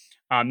takeaway.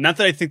 Not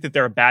that I think that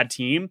they're a bad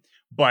team,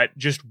 but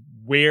just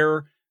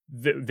where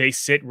they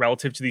sit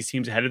relative to these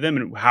teams ahead of them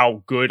and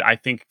how good I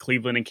think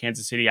Cleveland and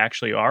Kansas City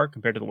actually are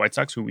compared to the White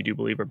Sox, who we do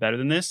believe are better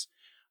than this.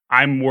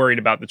 I'm worried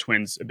about the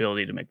Twins'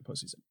 ability to make the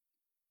postseason.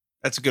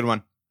 That's a good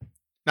one.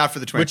 Not for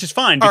the Twins. Which is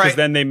fine, because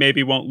then they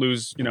maybe won't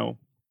lose, a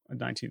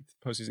 19th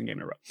postseason game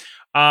in a row.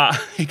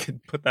 I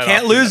could put that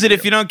Can't lose it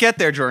if you don't get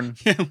there, Jordan.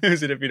 Can't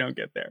lose it if you don't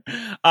get there.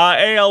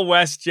 AL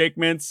West, Jake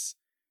Mintz,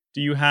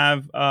 do you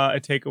have a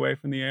takeaway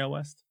from the AL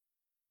West?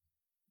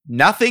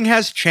 Nothing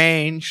has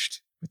changed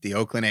with the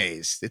Oakland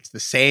A's. It's the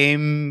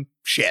same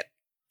shit.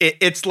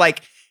 It's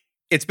like,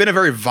 it's been a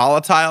very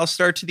volatile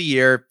start to the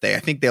year. I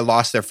think they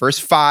lost their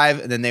first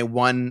 5 and then they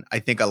won,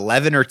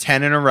 11 or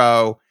 10 in a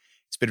row.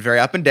 It's been very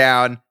up and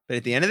down, but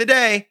at the end of the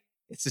day,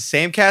 it's the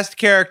same cast of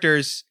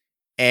characters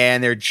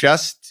and they're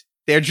just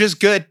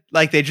good.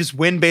 Like, they just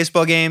win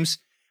baseball games.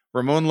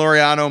 Ramon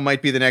Laureano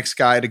might be the next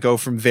guy to go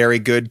from very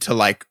good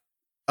to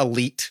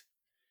elite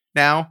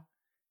now.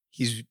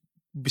 He's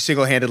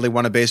single-handedly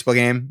won a baseball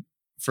game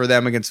for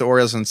them against the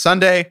Orioles on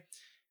Sunday.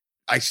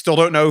 I still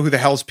don't know who the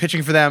hell's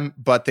pitching for them,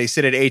 but they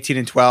sit at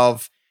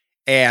 18-12,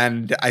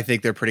 and I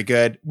think they're pretty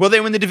good. Will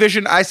they win the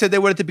division? I said they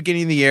would at the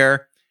beginning of the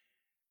year.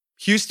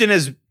 Houston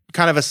is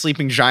kind of a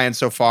sleeping giant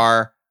so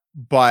far,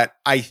 but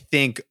I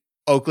think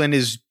Oakland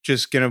is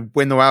just going to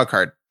win the wild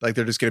card. Like,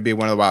 they're just going to be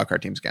one of the wild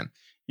card teams again.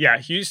 Yeah,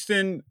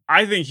 Houston.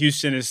 I think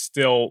Houston is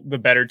still the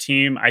better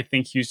team. I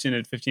think Houston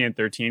at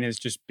 15-13 has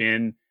just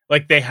been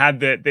like, they had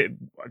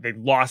they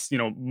lost,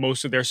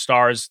 most of their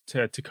stars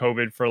to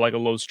COVID for a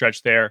little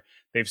stretch there.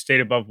 They've stayed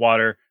above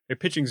water. Their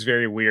pitching's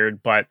very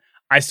weird, but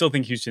I still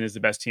think Houston is the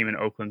best team and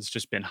Oakland's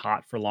just been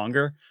hot for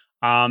longer.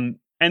 And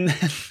then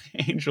the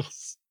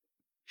Angels.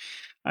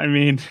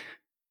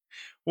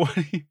 What?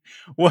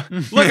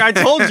 Look, I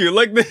told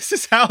you, this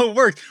is how it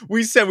works.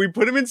 We said we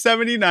put them in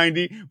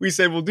 70-90. We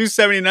said we'll do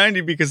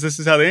 70-90 because this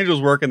is how the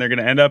Angels work, and they're going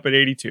to end up at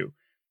 82.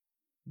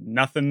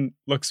 Nothing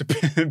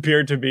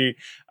appeared to be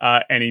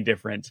any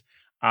different.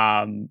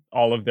 All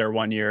of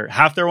their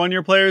half their 1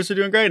 year players are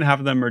doing great, and half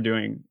of them are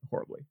doing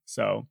horribly.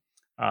 So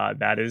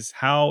that is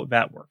how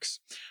that works.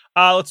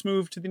 Let's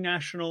move to the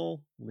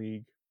National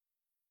League.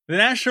 The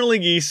National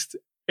League East,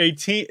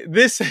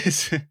 this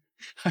is.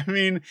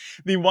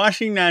 The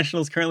Washington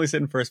Nationals currently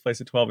sit in first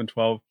place at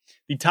 12-12.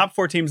 The top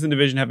 4 teams in the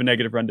division have a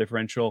negative run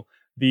differential.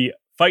 The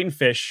Fightin'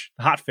 Fish,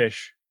 the Hot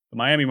Fish, the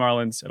Miami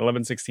Marlins at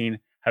 11-16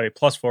 have a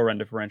 +4 run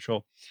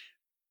differential.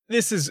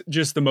 This is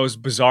just the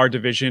most bizarre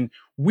division.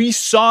 We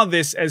saw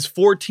this as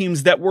 4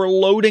 teams that were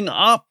loading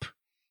up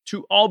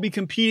to all be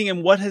competing.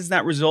 And what has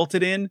that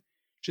resulted in?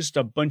 Just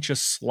a bunch of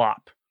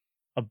slop,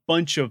 a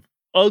bunch of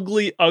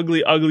ugly,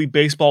 ugly, ugly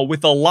baseball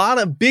with a lot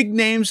of big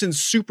names and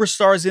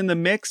superstars in the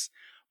mix,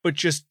 but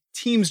just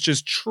teams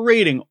just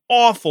trading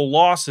awful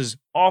losses,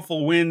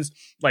 awful wins,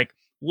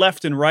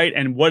 left and right.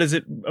 And what has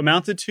it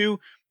amounted to?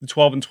 The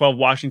 12-12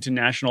 Washington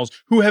Nationals,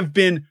 who have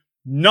been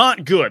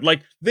not good.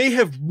 They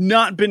have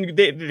not been,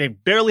 they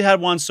barely had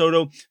Juan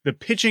Soto. The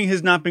pitching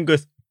has not been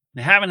good.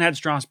 They haven't had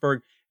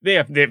Strasburg.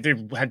 They've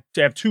had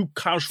to have 2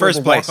 Kyle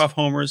Schwarber walk-off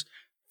homers.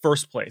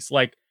 First place.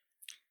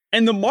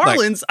 And the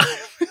Marlins,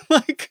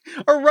 like,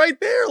 are right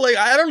there. Like,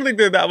 I don't think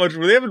they're that much.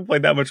 They haven't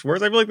played that much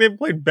worse. I feel like they've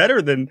played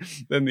better than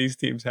these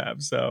teams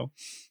have. So,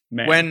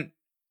 man.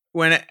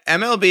 When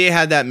MLB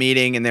had that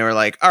meeting and they were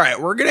like, all right,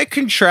 we're going to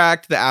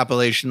contract the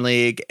Appalachian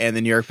League and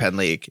the New York Penn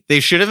League, they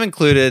should have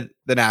included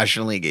the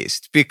National League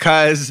East,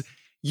 because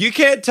you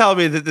can't tell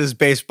me that this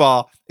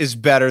baseball is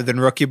better than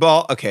rookie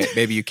ball. Okay,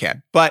 maybe you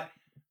can. But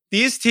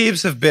these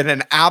teams have been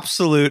an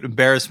absolute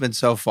embarrassment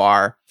so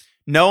far.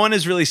 No one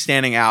is really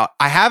standing out.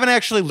 I haven't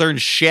actually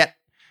learned shit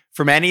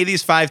from any of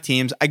these 5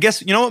 teams. I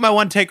guess, you know what my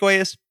one takeaway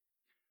is?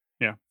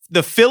 Yeah.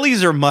 The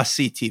Phillies are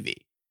must-see TV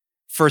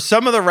for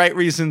some of the right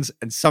reasons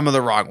and some of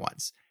the wrong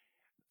ones.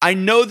 I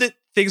know that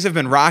things have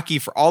been rocky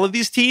for all of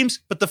these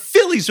teams, but the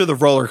Phillies are the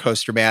roller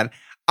coaster, man.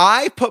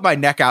 I put my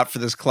neck out for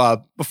this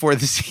club before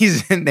the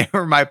season. They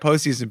were my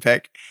postseason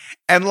pick.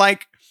 And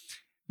like,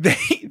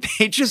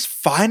 they just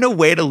find a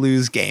way to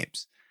lose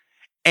games.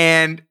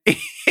 And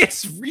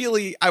it's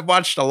really, I've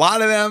watched a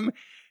lot of them.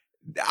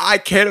 I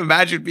can't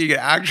imagine being an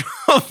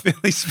actual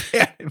Phillies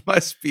fan. It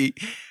must be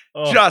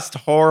just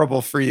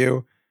horrible for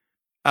you.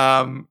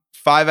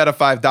 5 out of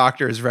 5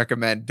 doctors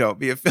recommend don't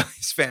be a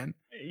Phillies fan.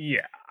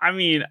 Yeah. I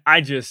mean, I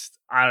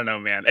don't know,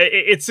 man.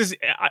 It's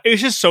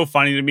just so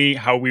funny to me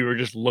how we were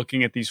just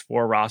looking at these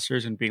 4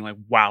 rosters and being like,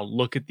 wow,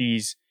 look at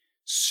these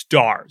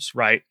stars,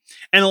 right?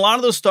 And a lot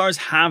of those stars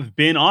have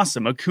been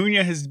awesome.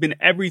 Acuna has been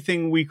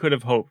everything we could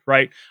have hoped,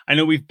 right? I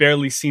know we've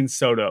barely seen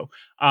Soto,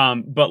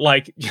 but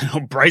like,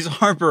 Bryce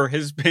Harper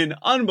has been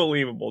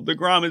unbelievable.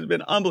 DeGrom has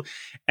been unbelievable.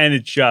 And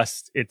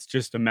it's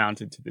just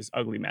amounted to this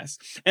ugly mess.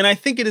 And I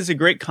think it is a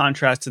great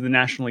contrast to the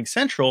National League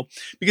Central,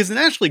 because the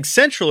National League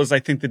Central is, I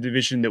think, the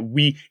division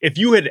that if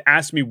you had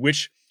asked me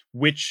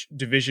which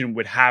division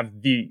would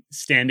have the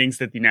standings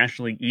that the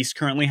National League East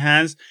currently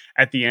has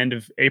at the end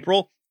of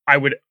April, I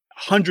would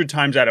 100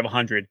 times out of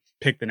 100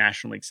 pick the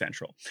National League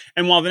Central.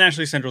 And while the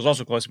National League Central is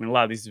also close, I mean, a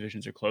lot of these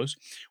divisions are close,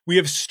 we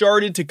have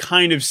started to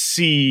kind of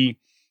see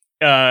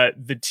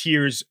the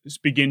tiers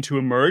begin to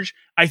emerge,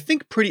 I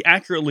think pretty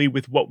accurately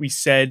with what we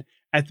said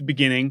at the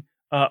beginning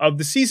of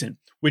the season,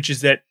 which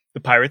is that the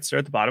Pirates are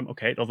at the bottom.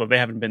 Okay, although they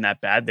haven't been that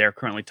bad. They're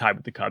currently tied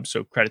with the Cubs,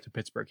 so credit to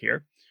Pittsburgh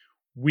here.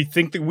 We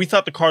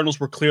thought the Cardinals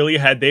were clearly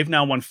ahead. They've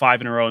now won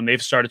 5 in a row, and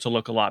they've started to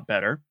look a lot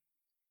better.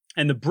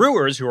 And the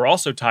Brewers, who are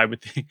also tied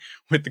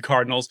with the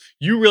Cardinals,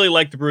 you really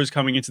like the Brewers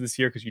coming into this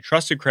year because you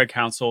trusted Craig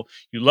Counsell,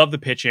 you love the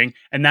pitching,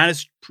 and that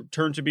has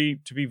turned to be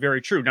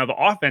very true. Now, the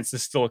offense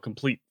is still a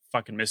complete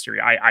fucking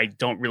mystery. I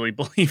don't really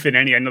believe in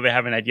any. I know they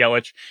haven't had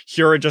Yelich.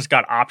 Hura just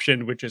got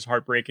optioned, which is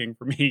heartbreaking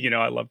for me.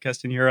 I love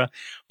Keston Hura,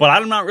 but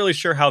I'm not really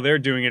sure how they're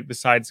doing it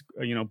besides,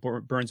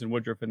 Burns and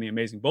Woodruff and the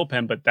amazing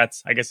bullpen, but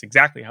that's, I guess,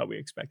 exactly how we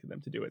expected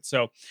them to do it.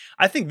 So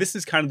I think this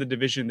is kind of the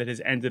division that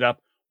has ended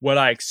up what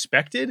I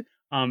expected.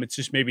 It's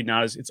just maybe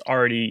not as it's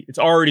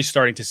already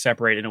starting to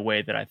separate in a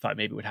way that I thought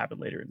maybe would happen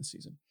later in the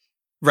season.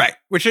 Right.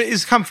 Which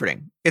is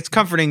comforting. It's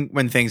comforting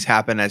when things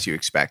happen as you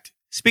expect.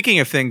 Speaking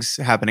of things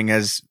happening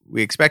as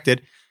we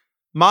expected,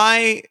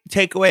 my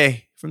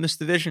takeaway from this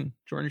division,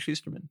 Jordan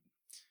Shusterman,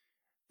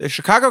 the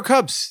Chicago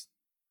Cubs,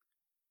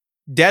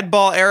 dead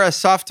ball era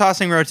soft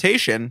tossing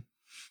rotation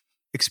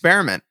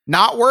experiment,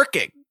 not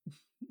working.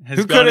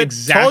 Who could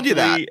have told you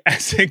that?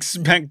 As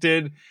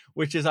expected,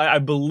 which is, I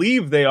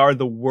believe they are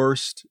the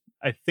worst.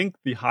 I think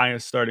the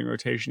highest starting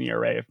rotation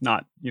ERA, if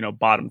not,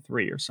 bottom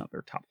 3 or something,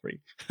 or top 3,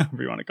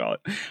 however you want to call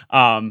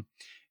it.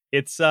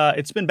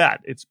 It's been bad.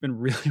 It's been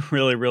really,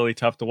 really, really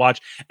tough to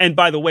watch. And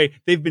by the way,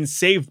 they've been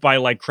saved by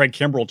like Craig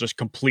Kimbrell just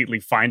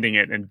completely finding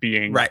it and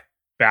being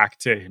back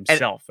to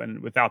himself.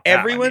 And without that,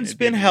 everyone's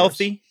been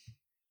healthy.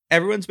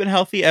 Everyone's been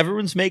healthy.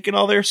 Everyone's making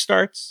all their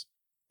starts.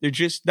 They're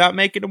just not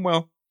making them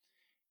well.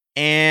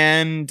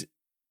 And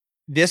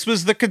this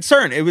was the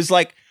concern. It was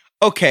like,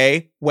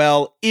 okay,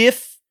 well,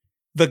 if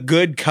the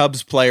good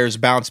Cubs players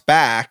bounce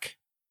back,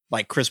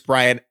 like Chris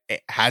Bryant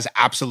has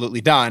absolutely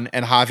done,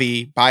 and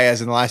Javi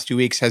Baez in the last 2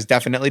 weeks has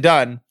definitely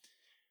done,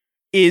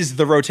 is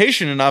the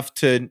rotation enough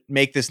to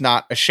make this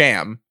not a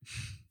sham?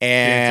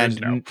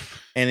 And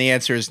the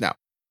answer is no.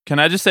 Can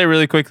I just say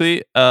really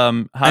quickly? I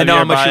know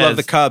how much you love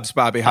the Cubs,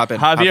 Bobby.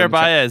 Javier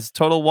Baez,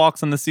 total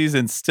walks on the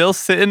season, still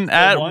sitting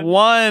at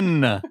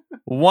 1.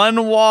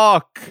 1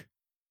 walk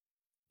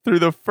through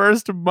the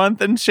first month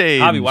and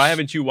change. Bobby, why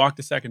haven't you walked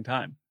a second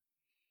time?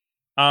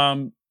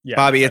 Yeah,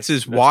 Bobby, it's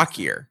his walk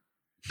year.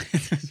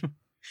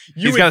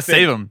 He's got to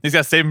save him. He's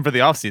got to save him for the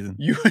offseason.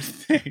 You would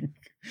think.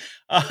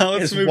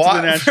 Let's move to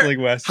the National League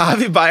West.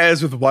 Javi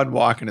Baez with 1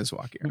 walk in his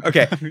walk year.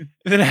 Okay.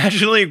 The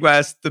National League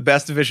West, the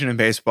best division in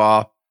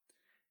baseball.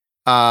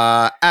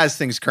 As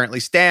things currently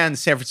stand,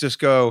 San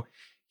Francisco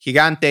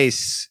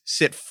Gigantes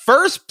sit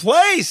first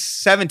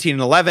place,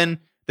 17-11.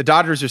 The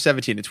Dodgers are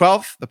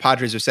 17-12. The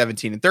Padres are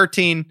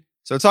 17-13.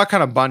 So it's all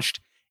kind of bunched.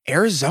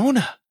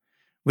 Arizona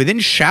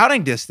within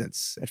shouting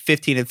distance at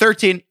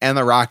 15-13, and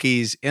the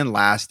Rockies in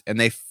last, and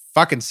they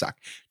fucking suck.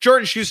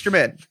 Jordan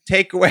Shusterman,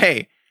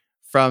 takeaway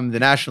from the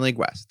National League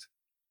West.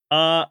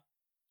 I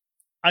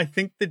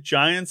think the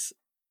Giants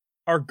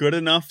are good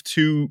enough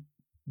to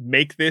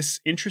make this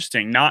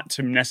interesting, not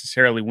to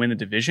necessarily win the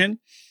division,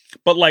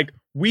 but like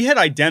we had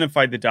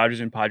identified the Dodgers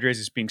and Padres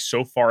as being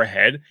so far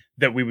ahead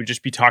that we would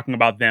just be talking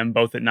about them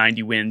both at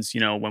 90 wins,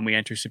 when we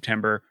enter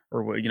September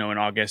or, in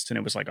August. And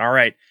it was like, all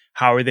right,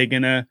 how are they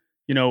going to,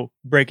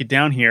 break it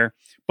down here?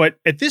 But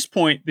at this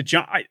point,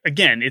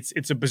 again,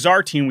 it's a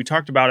bizarre team. We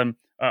talked about them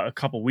a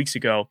couple weeks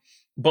ago,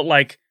 but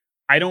like,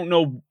 I don't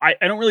know. I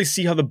don't really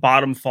see how the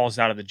bottom falls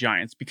out of the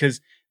Giants because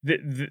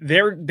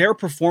their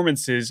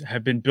performances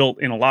have been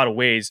built in a lot of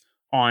ways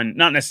on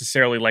not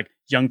necessarily like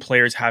young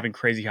players having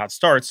crazy hot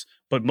starts,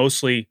 but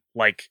mostly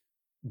like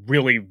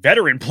really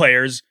veteran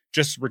players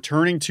just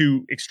returning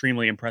to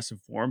extremely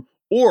impressive form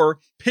or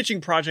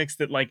pitching projects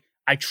that like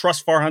I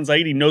trust Farhan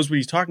Zaidi knows what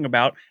he's talking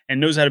about and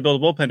knows how to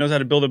build a bullpen, knows how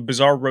to build a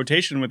bizarre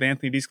rotation with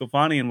Anthony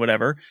DeSclafani and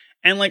whatever.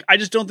 And like, I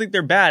just don't think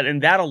they're bad.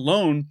 And that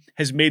alone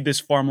has made this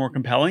far more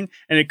compelling.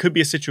 And it could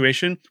be a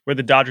situation where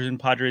the Dodgers and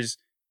Padres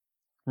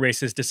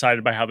race is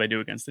decided by how they do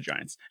against the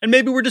Giants. And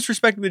maybe we're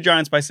disrespecting the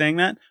Giants by saying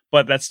that,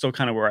 but that's still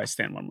kind of where I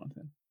stand 1 month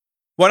in.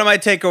 One of my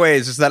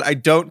takeaways is that I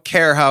don't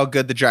care how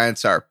good the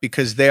Giants are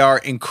because they are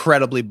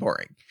incredibly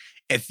boring.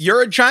 If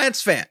you're a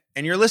Giants fan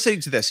and you're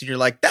listening to this and you're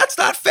like, that's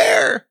not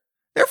fair.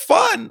 They're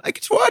fun. I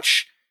get to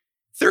watch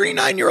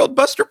 39-year-old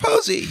Buster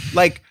Posey.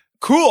 Like,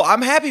 cool.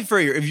 I'm happy for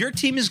you. If your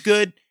team is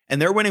good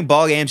and they're winning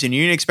ball games and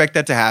you didn't expect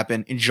that to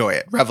happen, enjoy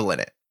it. Revel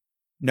in it.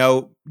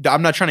 No,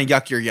 I'm not trying to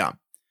yuck your yum,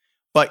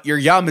 but your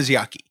yum is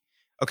yucky.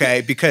 Okay?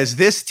 Because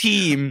this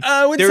team...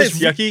 I wouldn't say it's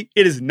yucky.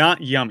 It is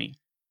not yummy.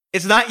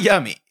 It's not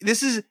yummy.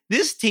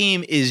 This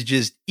team is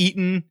just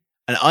eating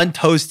an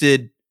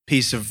untoasted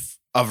piece of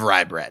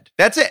rye bread.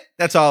 That's it.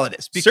 That's all it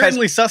is. Because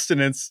certainly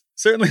sustenance.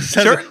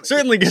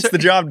 Certainly gets the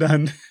job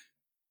done.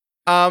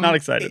 Not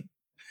excited.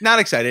 Not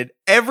excited.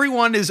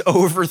 Everyone is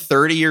over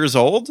 30 years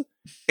old,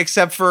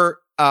 except for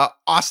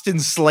Austin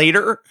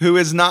Slater, who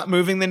is not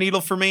moving the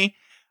needle for me.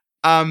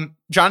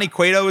 Johnny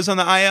Cueto is on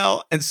the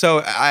IL, and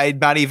so I'm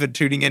not even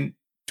tuning in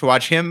to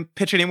watch him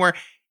pitch anymore.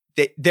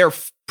 They're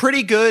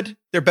pretty good.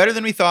 They're better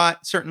than we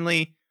thought,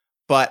 certainly,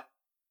 but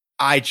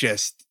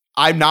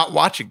I'm not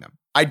watching them.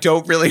 I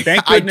don't really.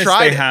 Thank goodness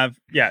they have.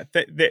 Yeah,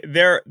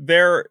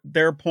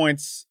 their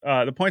points.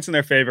 The points in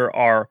their favor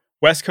are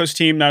West Coast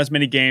team, not as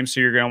many games,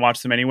 so you're going to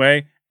watch them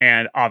anyway,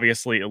 and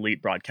obviously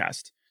elite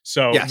broadcast.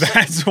 So yes.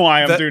 That's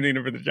why I'm tuning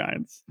in for the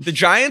Giants. The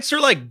Giants are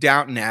like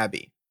Downton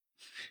Abbey.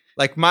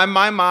 Like my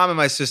mom and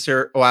my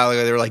sister a while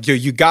ago, they were like, "Yo,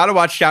 you got to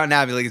watch Downton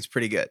Abbey. Like it's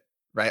pretty good,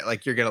 right?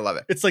 Like you're gonna love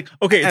it." It's like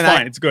okay, it's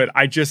fine, it's good.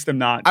 I just am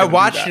not. I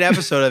watched an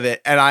episode of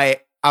it, and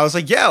I was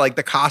like, "Yeah, like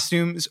the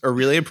costumes are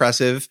really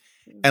impressive."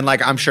 And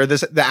like, I'm sure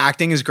the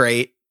acting is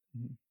great,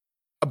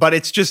 but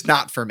it's just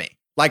not for me.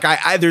 Like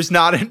there's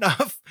not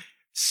enough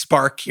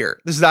spark here.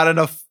 There's not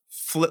enough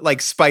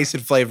spice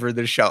and flavor in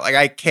this show. Like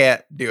I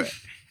can't do it.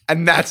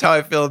 And that's how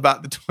I feel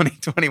about the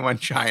 2021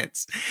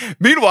 Giants.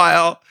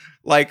 Meanwhile,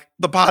 like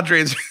the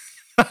Padres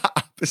are the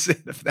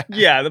opposite of that.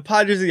 Yeah, the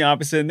Padres are the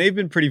opposite. And they've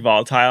been pretty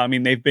volatile. I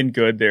mean, they've been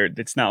good.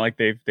 It's not like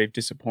they've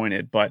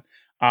disappointed, but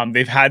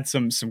they've had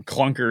some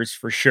clunkers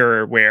for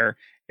sure where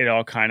it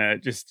all kind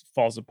of just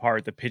falls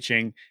apart. The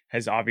pitching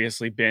has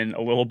obviously been a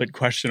little bit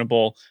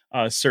questionable,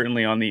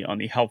 certainly on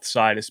the health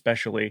side,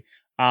 especially.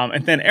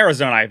 And then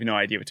Arizona, I have no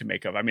idea what to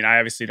make of. I mean, I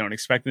obviously don't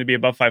expect them to be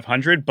above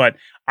 500, but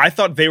I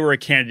thought they were a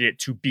candidate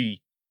to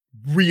be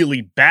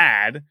really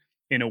bad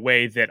in a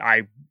way that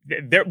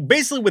they're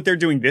basically what they're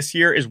doing this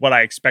year is what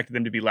I expected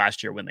them to be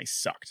last year when they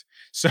sucked.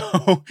 So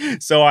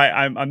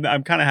I'm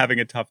kind of having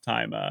a tough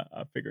time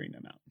figuring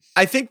them out.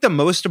 I think the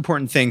most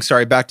important thing,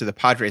 sorry, back to the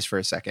Padres for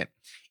a second,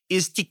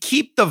 is to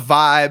keep the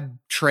vibe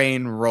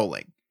train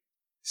rolling.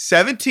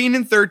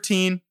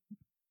 17-13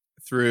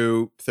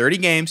 through 30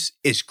 games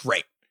is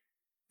great.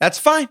 That's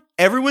fine.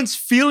 Everyone's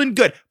feeling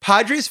good.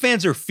 Padres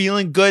fans are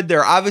feeling good. There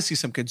are obviously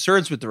some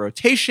concerns with the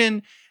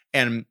rotation,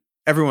 and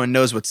everyone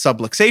knows what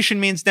subluxation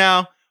means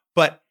now.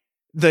 But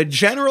the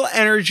general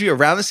energy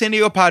around the San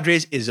Diego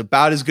Padres is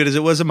about as good as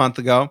it was a month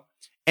ago.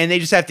 And they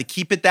just have to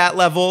keep it that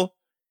level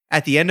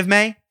at the end of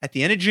May, at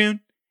the end of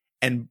June,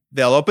 and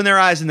they'll open their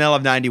eyes and they'll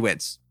have 90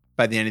 wins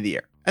by the end of the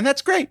year. And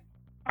that's great.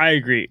 I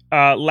agree.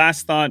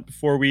 Last thought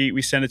before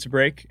we send it to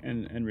break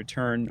and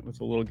return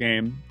with a little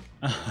game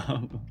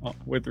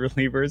with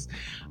relievers.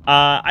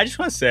 I just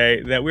want to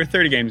say that we're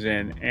 30 games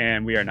in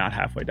and we are not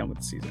halfway done with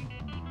the season.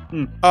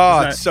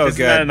 It's so good.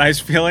 Isn't that a nice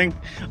feeling?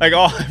 Like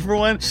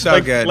everyone. So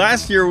like, good.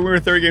 Last year when we were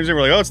 30 games in,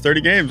 we're like, it's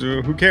 30 games.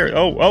 Who cares?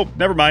 Oh,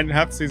 never mind.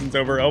 Half the season's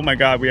over. Oh my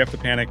God, we have to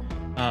panic.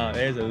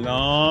 There's a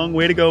long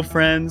way to go,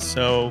 friends.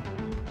 So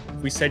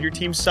if we said your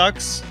team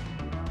sucks,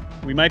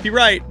 we might be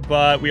right,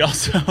 but we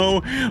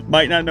also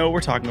might not know what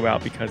we're talking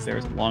about because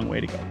there's a long way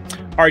to go.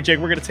 All right, Jake,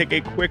 we're going to take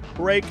a quick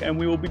break and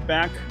we will be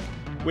back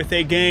with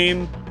a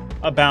game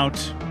about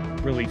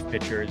relief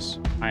pitchers.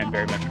 I am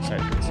very much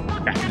excited for this.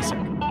 Back in a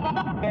second.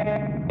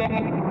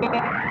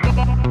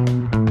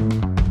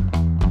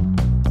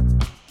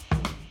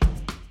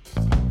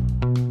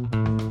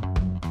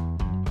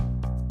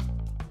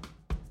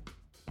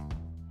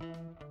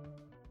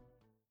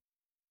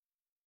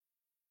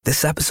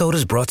 This episode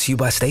is brought to you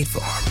by State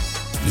Farm.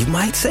 You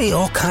might say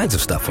all kinds of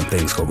stuff when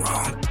things go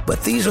wrong,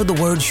 but these are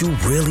the words you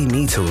really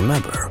need to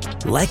remember.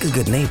 Like a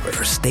good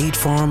neighbor, State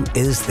Farm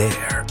is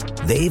there.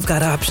 They've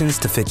got options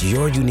to fit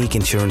your unique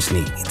insurance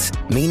needs,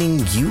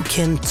 meaning you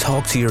can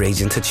talk to your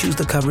agent to choose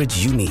the coverage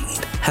you need.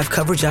 Have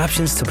coverage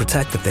options to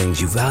protect the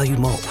things you value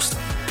most.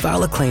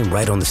 File a claim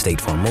right on the State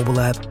Farm mobile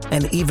app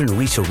and even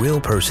reach a real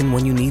person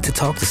when you need to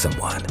talk to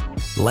someone.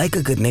 Like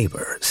a good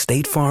neighbor,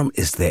 State Farm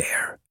is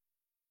there.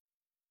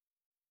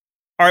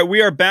 All right,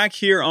 we are back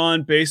here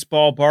on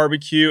Baseball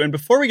Barbecue. And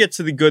before we get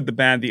to the good, the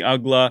bad, the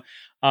Uggla,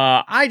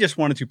 I just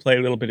wanted to play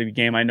a little bit of a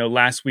game. I know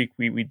last week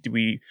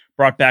we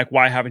brought back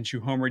Why Haven't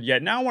You Homered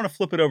Yet? Now I want to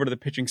flip it over to the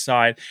pitching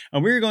side,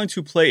 and we're going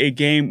to play a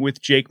game with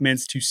Jake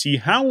Mintz to see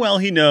how well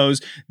he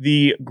knows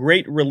the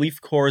great relief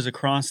corps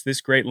across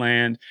this great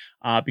land,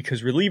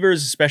 because relievers,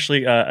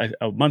 especially a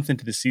month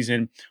into the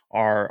season,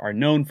 are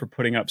known for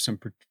putting up some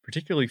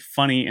particularly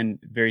funny and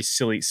very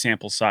silly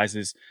sample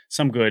sizes,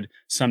 some good,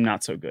 some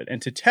not so good.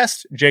 And to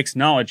test Jake's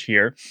knowledge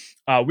here,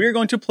 we're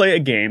going to play a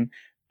game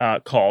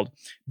called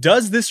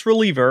Does This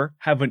Reliever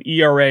Have an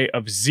ERA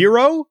of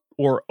 0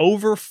 or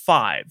over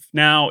 5?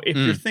 Now, if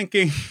you're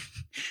thinking,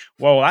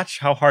 well, that's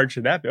how hard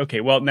should that be?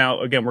 Okay, well, now,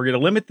 again, we're going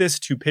to limit this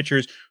to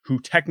pitchers who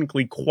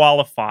technically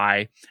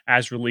qualify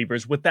as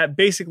relievers. What that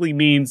basically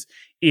means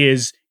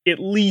is at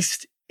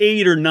least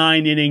 8 or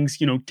 9 innings,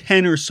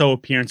 10 or so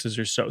appearances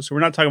or so. So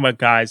we're not talking about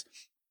guys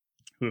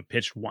who have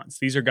pitched once.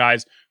 These are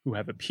guys who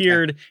have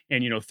appeared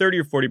in, 30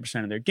 or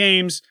 40% of their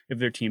games, of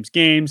their team's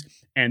games,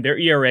 and their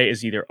ERA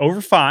is either over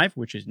 5,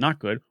 which is not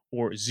good,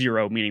 or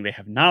 0, meaning they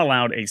have not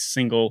allowed a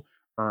single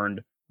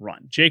earned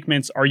run. Jake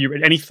Mintz, are you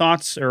any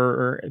thoughts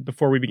or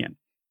before we begin?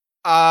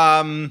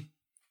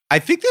 I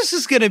think this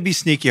is going to be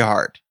sneaky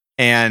hard,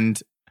 and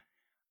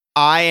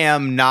I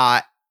am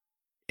not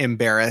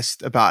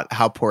embarrassed about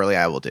how poorly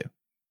I will do.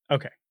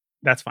 Okay,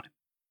 that's fine.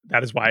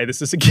 That is why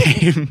this is a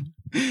game.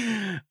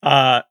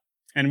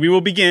 And we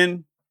will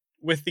begin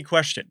with the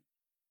question,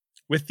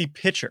 with the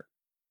pitcher.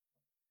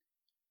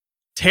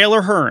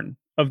 Taylor Hearn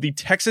of the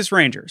Texas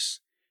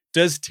Rangers.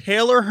 Does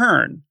Taylor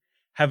Hearn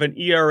have an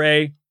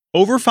ERA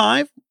over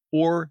 5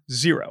 or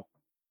 0?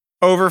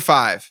 Over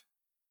 5.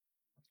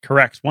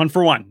 Correct. 1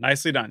 for 1.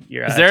 Nicely done.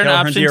 Is there an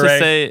option to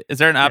say? Is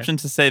there an option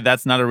to say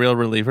that's not a real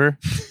reliever?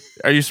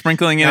 Are you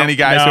sprinkling in any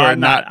guys who are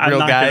not real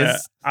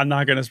guys? I'm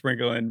not going to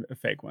sprinkle in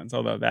fake ones,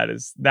 although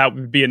that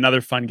would be another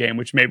fun game,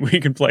 which maybe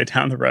we can play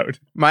down the road.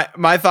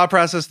 My thought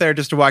process there,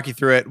 just to walk you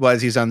through it,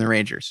 was he's on the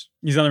Rangers.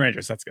 He's on the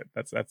Rangers. That's good.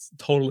 That's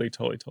totally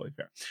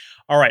fair.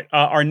 All right.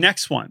 Our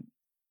next one,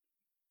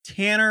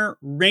 Tanner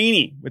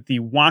Rainey with the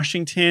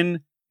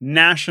Washington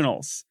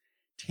Nationals.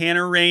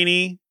 Tanner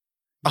Rainey.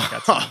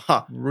 Got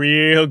some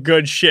real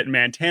good shit,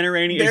 man. Tanner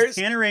Rainey. Is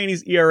Tanner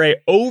Rainey's ERA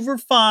over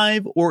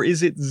 5 or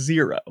is it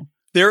 0?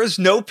 There is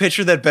no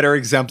pitcher that better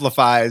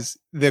exemplifies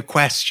the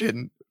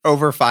question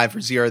over 5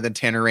 or 0 than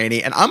Tanner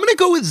Rainey. And I'm going to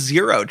go with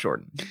 0,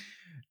 Jordan.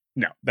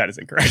 No, that is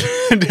incorrect.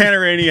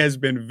 Tanner Rainey has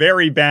been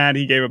very bad.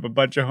 He gave up a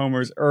bunch of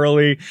homers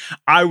early.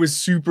 I was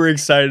super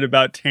excited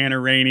about Tanner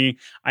Rainey.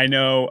 I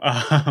know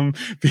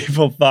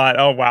people thought,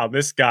 oh, wow,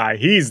 this guy,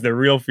 he's the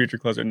real future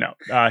closer. No,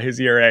 his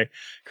ERA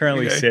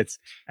currently sits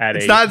at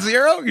It's not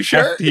 0? You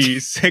sure?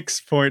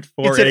 6.48.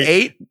 It's at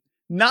 8?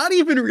 Not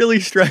even really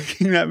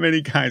striking that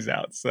many guys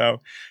out.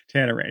 So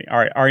Tanner Rainey. All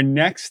right. Our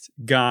next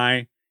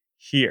guy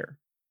here,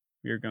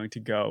 we are going to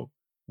go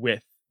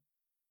with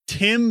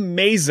Tim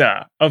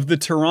Mayza of the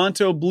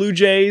Toronto Blue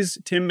Jays.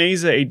 Tim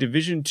Mayza, a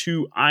Division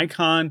II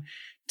icon.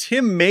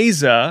 Tim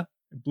Mayza,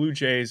 Blue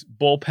Jays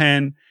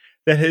bullpen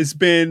that has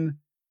been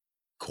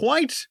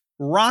quite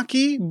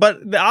rocky,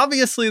 but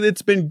obviously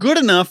it's been good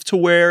enough to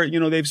where,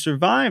 they've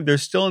survived. They're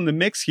still in the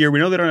mix here. We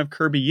know they don't have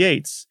Kirby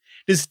Yates.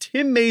 Does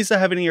Tim Mayza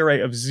have an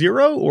ERA of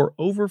 0 or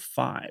over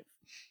 5?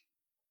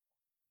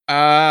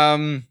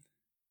 0.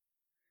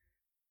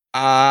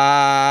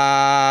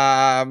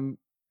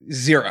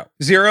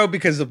 0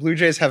 because the Blue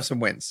Jays have some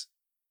wins.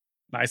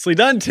 Nicely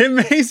done. Tim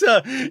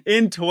Mayza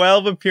in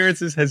 12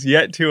 appearances has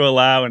yet to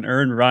allow an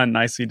earned run.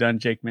 Nicely done,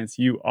 Jake Mintz.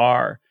 You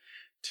are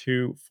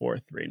 2 for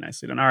 3.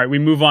 Nicely done. All right, we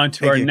move on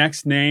to our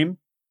next name.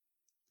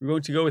 We're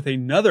going to go with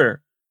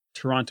another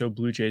Toronto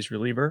Blue Jays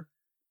reliever,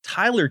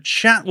 Tyler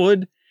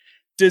Chatwood.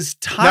 Does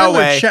Tyler no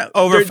way.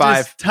 Over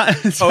 5.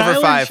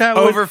 Over 5.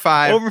 Over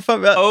 5. Over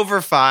 5.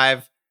 Over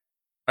 5.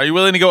 Are you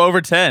willing to go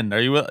over 10?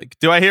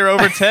 Do I hear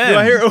over 10? Do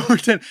I hear over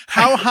 10?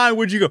 How high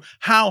would you go?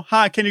 How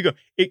high can you go?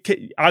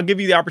 I'll give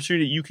you the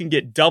opportunity. You can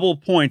get double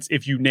points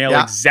if you nail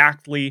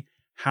exactly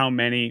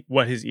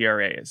what his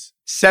ERA is.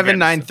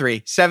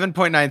 7.93.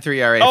 7.93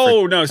 ERA.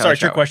 Oh, no. Sorry.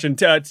 Trick question.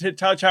 Tyler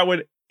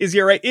Chatwood, his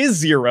ERA is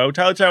 0.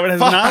 Tyler Chatwood has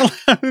not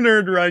allowed an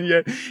earned run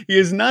yet. He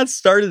has not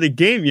started a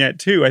game yet,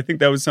 too. I think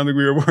that was something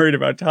we were worried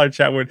about. Tyler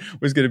Chatwood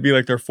was going to be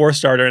like their 4th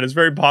starter, and it's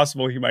very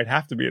possible he might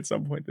have to be at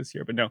some point this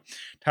year. But no,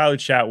 Tyler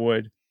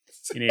Chatwood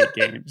in 8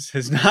 games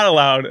has not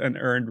allowed an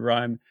earned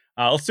run.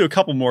 Let's do a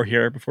couple more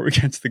here before we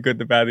get to the good,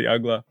 the bad, the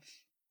Uggla.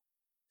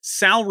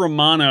 Sal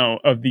Romano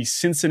of the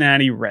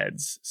Cincinnati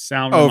Reds.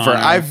 Sal Romano. Over.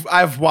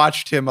 I've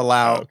watched him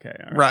allow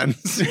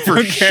runs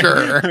for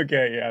sure.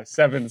 Okay, yeah,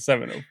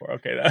 704.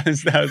 Okay, that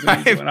was an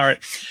easy one. All right.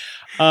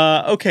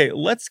 Okay,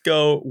 let's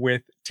go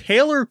with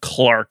Taylor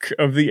Clark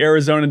of the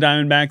Arizona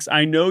Diamondbacks.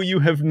 I know you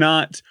have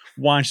not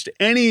watched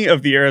any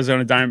of the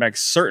Arizona Diamondbacks,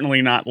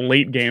 certainly not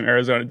late game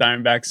Arizona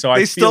Diamondbacks. So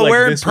they I still feel like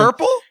wearing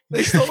purple?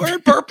 They still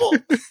wearing purple?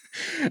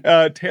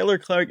 Taylor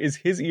Clark, is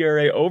his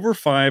ERA over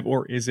 5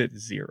 or is it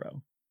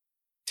 0?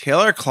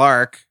 Taylor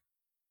Clark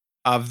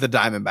of the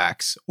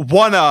Diamondbacks,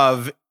 one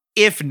of,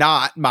 if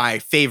not my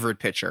favorite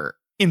pitcher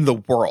in the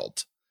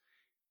world,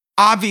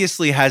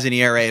 obviously has an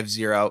ERA of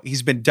 0.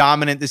 He's been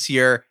dominant this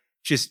year,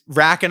 just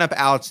racking up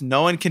outs.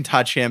 No one can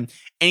touch him.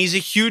 And he's a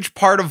huge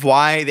part of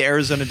why the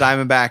Arizona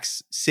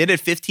Diamondbacks sit at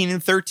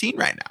 15-13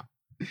 right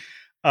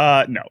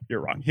now. No,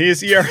 you're wrong.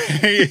 His ERA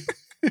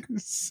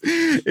is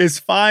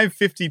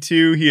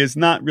 5.52. He has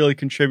not really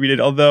contributed,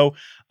 although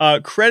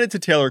credit to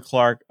Taylor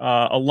Clark,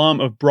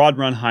 alum of Broad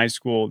Run High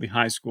School, the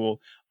high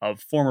school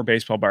of former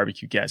baseball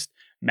barbecue guest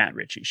Matt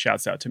Ritchie.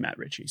 Shouts out to Matt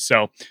Ritchie.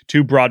 So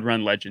 2 Broad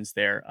Run legends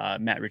there.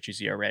 Matt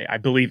Ritchie's ERA, I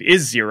believe,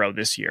 is 0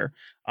 this year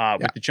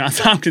with the Johns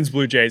Hopkins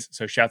Blue Jays.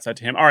 So shouts out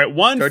to him. All right,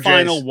 one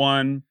final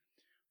one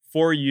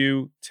for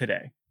you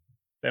today.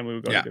 Then we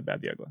will go to Good,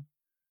 Bad, the Uggla.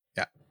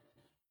 Yeah.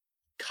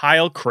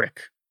 Kyle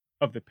Crick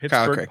of the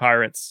Pittsburgh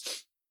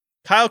Pirates.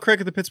 Kyle Crick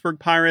of the Pittsburgh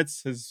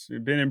Pirates has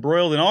been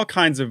embroiled in all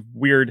kinds of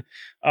weird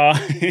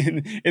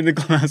in the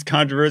clubhouse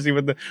controversy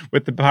with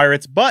the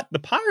Pirates, but the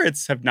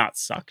Pirates have not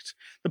sucked.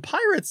 The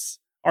Pirates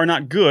are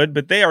not good,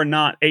 but they are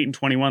not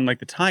 8-21 like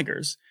the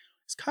Tigers.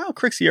 Is Kyle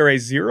Crick's ERA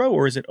 0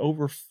 or is it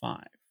over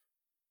 5?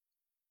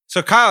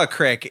 So Kyle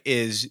Crick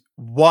is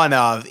one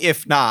of,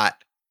 if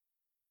not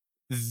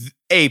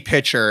a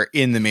pitcher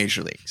in the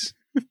major leagues.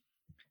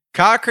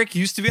 Kyle Crick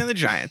used to be on the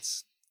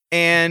Giants,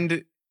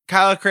 and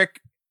Kyle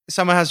Crick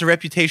someone has a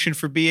reputation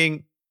for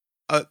being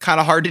kind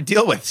of hard to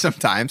deal with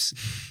sometimes.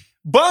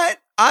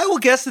 But I will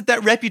guess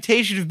that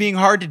reputation of being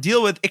hard to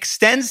deal with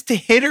extends to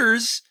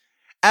hitters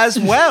as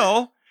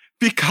well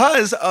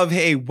because of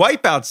a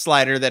wipeout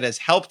slider that has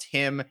helped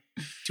him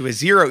to a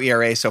 0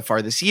 ERA so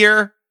far this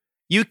year.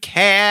 You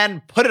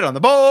can put it on the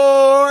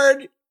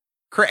board.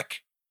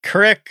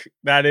 Crick,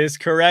 that is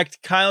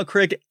correct. Kyle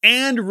Crick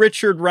and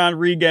Richard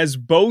Rodriguez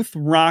both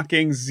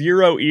rocking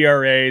 0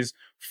 ERAs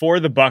for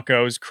the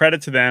Buccos.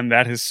 Credit to them.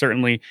 That has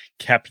certainly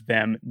kept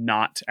them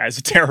not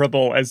as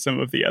terrible as some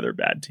of the other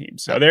bad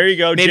teams. So there you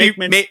go. Jake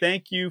Mintz,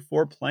 thank you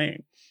for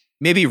playing.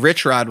 Maybe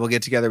Rich Rod will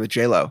get together with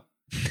J-Lo.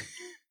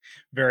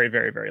 Very,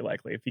 very, very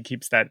likely. If he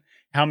keeps that,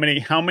 how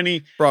many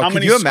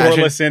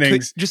scoreless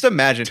innings? Just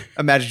imagine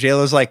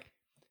J-Lo's like,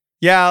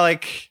 I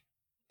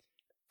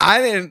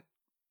didn't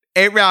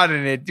 8-round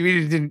and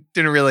we didn't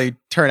really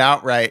turn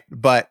out right,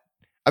 but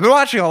I've been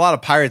watching a lot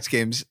of Pirates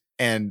games,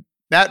 and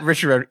that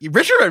Richard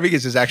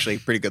Rodriguez is actually a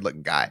pretty good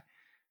looking guy.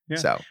 Yeah.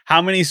 So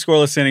how many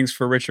scoreless innings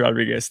for Richard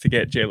Rodriguez to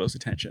get J-Lo's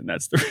attention?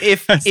 That's the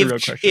real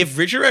question. If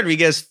Richard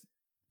Rodriguez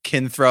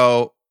can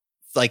throw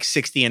like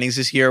 60 innings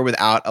this year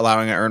without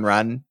allowing an earned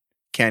run,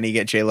 can he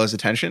get J-Lo's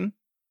attention?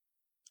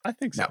 I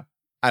think so. No,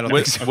 I don't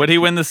think so. Would he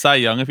win the Cy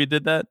Young if he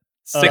did that?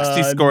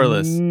 60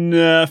 scoreless.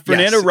 No,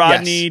 Fernando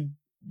Rodney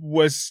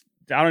was,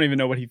 I don't even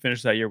know what he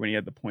finished that year when he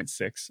had the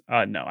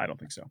 0.6. No, I don't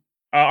think so.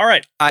 All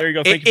right. There you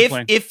go. Thank you for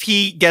playing. If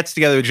he gets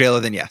together with J-Lo,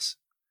 then yes.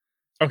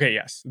 Okay,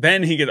 yes.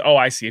 Then he gets,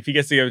 I see. If he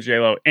gets together with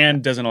J-Lo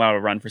and doesn't allow a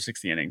run for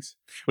 60 innings.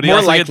 Would he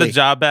also get the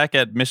job back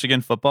at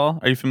Michigan football?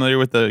 Are you familiar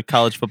with the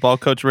college football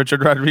coach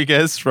Richard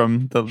Rodriguez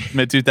from the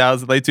late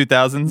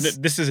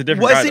 2000s? This is a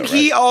different guy. Wasn't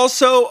he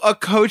also a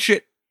coach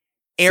at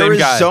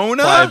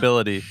Arizona?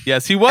 Liability.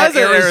 Yes, he was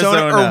at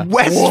Arizona. Or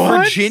West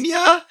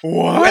Virginia?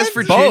 What? West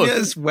Virginia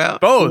as well.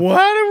 Both.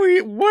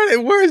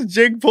 Where's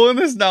Jake pulling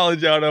this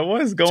knowledge out of?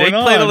 What is going on?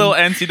 Jake played a little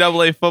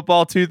NCAA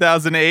football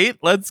 2008.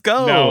 Let's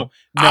go. No,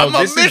 I'm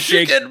a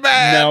Michigan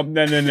man.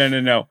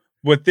 No.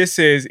 What this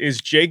is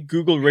Jake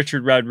Googled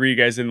Richard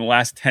Rodriguez in the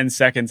last 10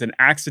 seconds and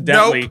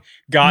accidentally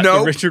got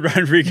the Richard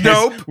Rodriguez.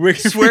 Nope.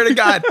 Swear to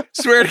God.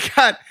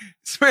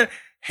 Swear.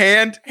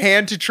 Hand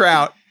to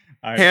Trout.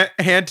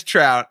 Hand to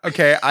Trout.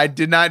 Okay, I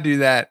did not do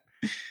that.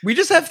 We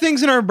just have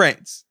things in our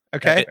brains.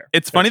 Okay,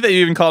 it's funny that you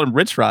even called him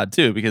Rich Rod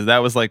too, because that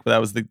was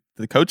the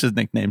coach's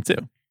nickname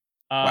too.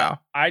 Wow.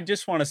 I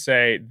just want to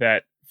say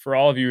that for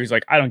all of you who's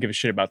like, I don't give a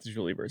shit about these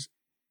relievers.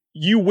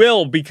 You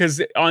will,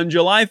 because on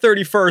July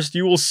 31st,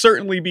 you will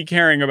certainly be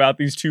caring about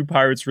these 2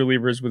 Pirates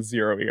relievers with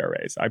 0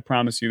 ERAs. I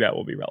promise you that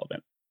will be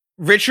relevant.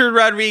 Richard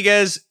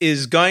Rodriguez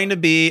is going to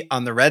be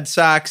on the Red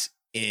Sox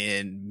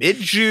in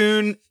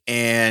mid-June,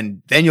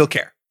 and then you'll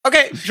care.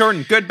 Okay,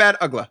 Jordan, good, bad,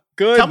 Uggla.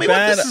 Tell me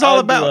what this is all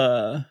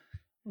about.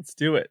 Let's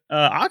do it.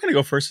 I'm going to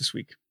go first this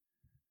week.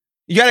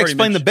 You got to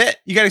explain the bit.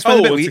 You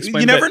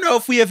never know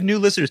if we have new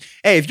listeners.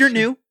 Hey, if you're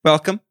new,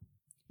 welcome.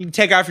 You can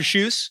take off your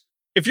shoes.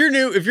 If you're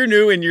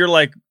new and you're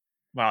like,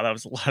 Wow, that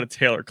was a lot of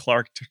Taylor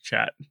Clark to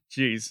chat.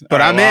 Jeez. But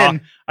I'm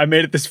in. I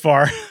made it this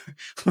far.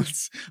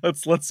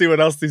 let's see what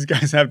else these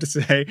guys have to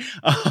say.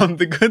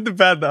 The good, the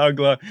bad, the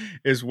Uggla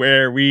is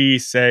where we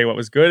say what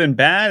was good and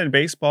bad in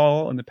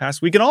baseball in the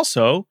past week, and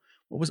also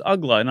what was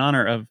Uggla in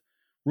honor of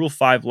Rule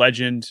 5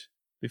 legend,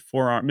 the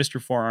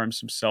Mr. Forearms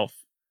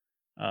himself,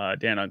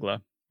 Dan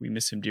Uggla. We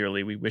miss him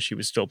dearly. We wish he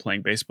was still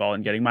playing baseball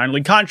and getting minor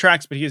league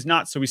contracts, but he is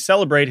not. So we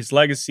celebrate his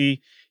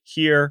legacy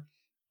here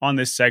on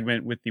this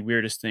segment with the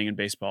weirdest thing in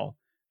baseball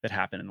that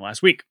happened in the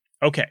last week.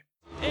 Okay.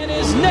 And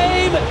his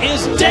name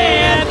is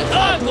Dan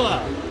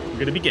Uggla. We're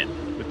going to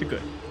begin with the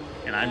good.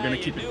 And I'm going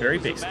to keep it very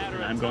basic.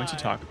 And I'm going to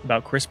talk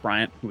about Chris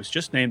Bryant, who was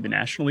just named the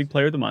National League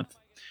Player of the Month.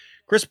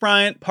 Chris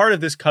Bryant, part of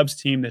this Cubs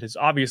team that has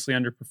obviously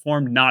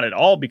underperformed, not at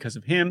all because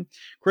of him.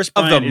 Chris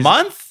Bryant Of the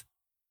month?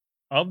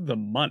 Of the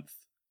month,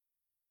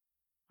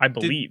 I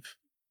believe.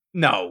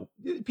 No.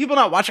 People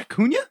not watch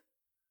Acuna?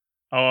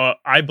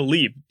 I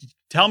believe.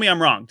 Tell me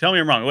I'm wrong.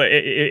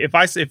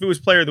 If it was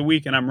Player of the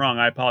Week and I'm wrong,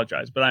 I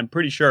apologize. But I'm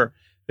pretty sure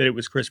that it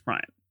was Chris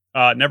Bryant.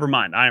 Never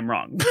mind. I am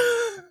wrong.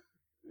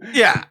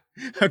 Yeah.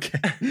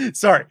 Okay.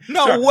 Sorry.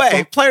 No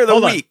way. Player of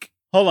the Week.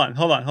 Hold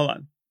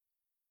on.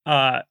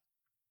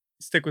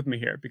 Stick with me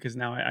here because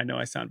now I know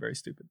I sound very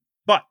stupid.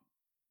 But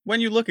when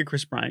you look at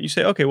Chris Bryant, you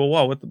say, okay, well,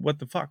 wow, what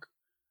the fuck?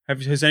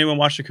 Has anyone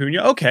watched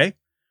Acuna? Okay.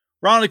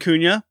 Ronald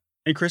Acuna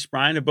and Chris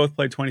Bryant have both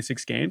played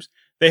 26 games.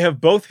 They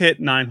have both hit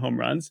 9 home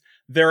runs.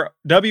 Their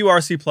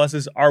WRC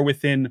pluses are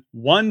within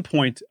 1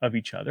 point of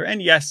each other.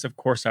 And yes, of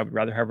course, I would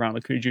rather have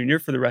Ronald Acuna Jr.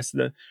 for the rest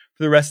of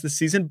the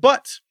season.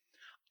 But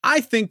I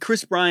think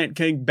Chris Bryant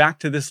getting back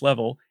to this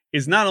level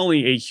is not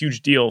only a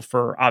huge deal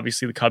for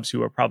obviously the Cubs,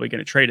 who are probably going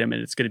to trade him,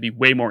 and it's going to be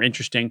way more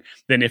interesting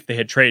than if they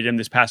had traded him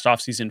this past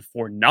offseason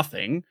for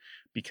nothing,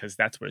 because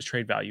that's what his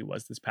trade value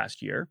was this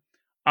past year.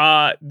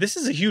 This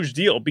is a huge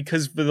deal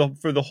because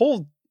for the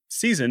whole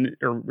season,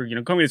 or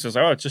coming into this,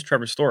 like, oh, it's just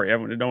Trevor's Story.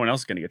 No one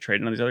else is going to get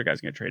traded. None of these other guys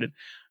are going to get traded.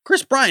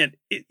 Chris Bryant,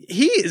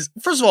 he is,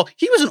 first of all,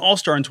 he was an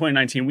all-star in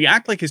 2019. We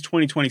act like his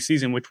 2020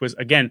 season, which was,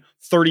 again,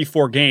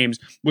 34 games,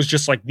 was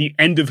just like the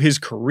end of his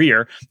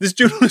career. This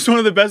dude was one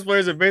of the best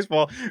players in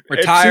baseball.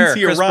 Retire, since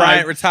he Chris arrived.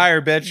 Bryant,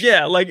 retire, bitch.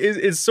 Yeah, like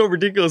it's so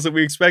ridiculous that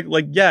we expect,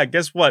 like, yeah,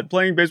 guess what?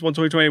 Playing baseball in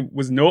 2020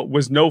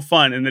 was no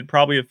fun, and it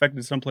probably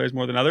affected some players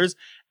more than others.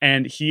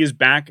 And he is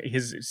back.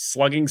 His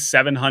slugging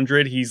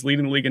 700. He's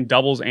leading the league in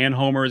doubles and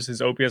homers.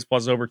 His OPS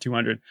plus is over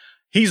 200.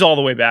 He's all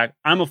the way back.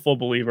 I'm a full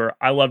believer.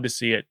 I love to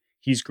see it.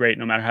 He's great,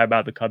 no matter how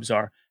bad the Cubs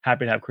are.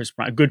 Happy to have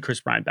good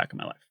Chris Bryant back in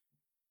my life.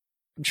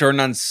 Jordan,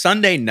 on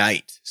Sunday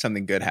night,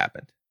 something good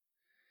happened.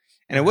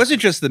 And it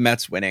wasn't just the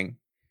Mets winning.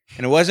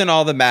 And it wasn't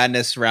all the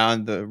madness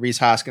around the Rhys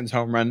Hoskins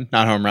home run,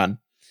 not home run.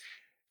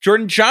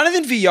 Jordan,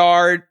 Jonathan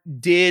Villar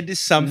did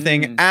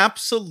something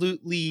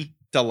absolutely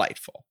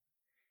delightful.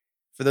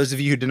 For those of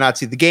you who did not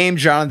see the game,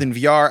 Jonathan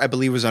Villar, I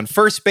believe, was on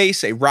first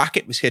base. A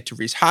rocket was hit to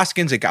Rhys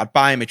Hoskins. It got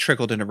by him. It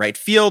trickled into right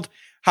field.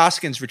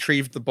 Hoskins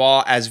retrieved the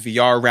ball as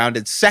Villar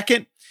rounded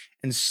second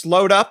and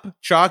slowed up,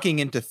 jogging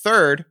into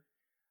third.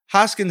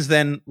 Hoskins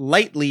then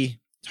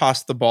lightly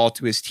tossed the ball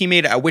to his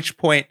teammate, at which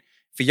point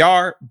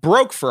Villar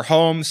broke for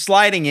home,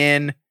 sliding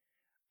in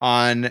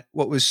on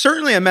what was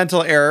certainly a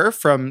mental error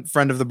from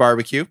friend of the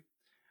barbecue.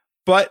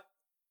 But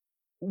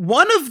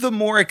one of the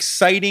more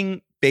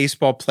exciting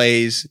baseball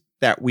plays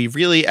that we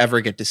really ever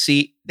get to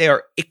see. They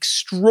are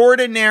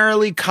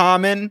extraordinarily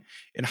common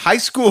in high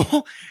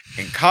school,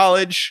 in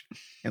college,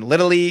 in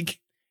Little League,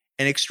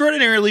 and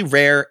extraordinarily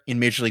rare in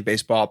Major League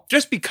Baseball,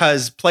 just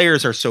because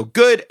players are so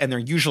good and they're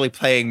usually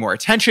paying more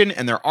attention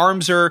and their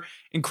arms are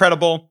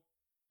incredible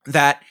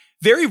that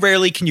very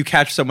rarely can you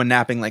catch someone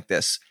napping like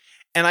this.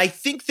 And I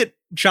think that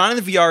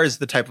Jonathan Villar is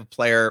the type of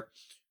player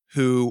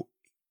who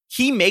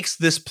he makes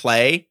this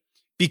play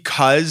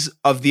because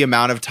of the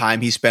amount of time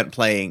he spent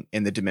playing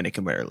in the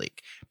Dominican Winter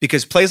League.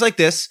 Because plays like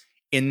this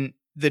in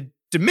the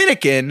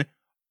Dominican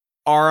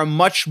are a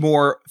much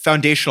more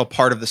foundational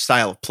part of the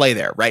style of play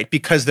there, right?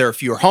 Because there are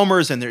fewer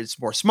homers and there's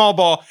more small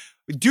ball.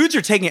 Dudes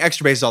are taking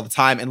extra bases all the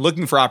time and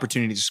looking for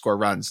opportunities to score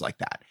runs like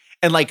that.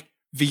 And like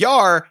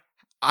Villar,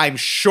 I'm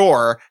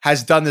sure,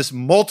 has done this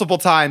multiple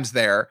times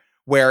there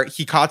where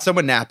he caught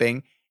someone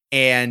napping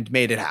and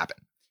made it happen.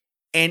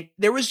 And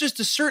there was just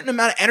a certain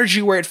amount of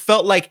energy where it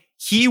felt like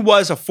he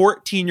was a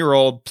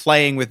 14-year-old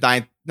playing with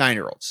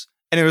nine-year-olds.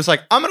 And it was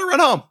like, I'm going to run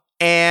home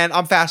and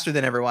I'm faster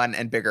than everyone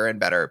and bigger and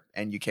better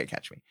and you can't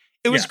catch me.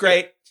 It was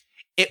great.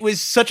 It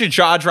was such a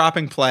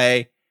jaw-dropping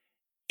play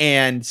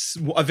and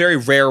a very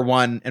rare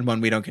one and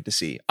one we don't get to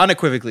see.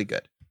 Unequivocally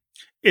good.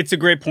 It's a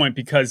great point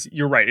because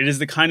you're right. It is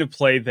the kind of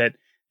play that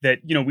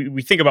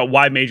we think about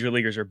why major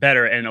leaguers are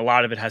better, and a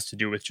lot of it has to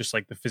do with just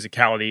like the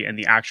physicality and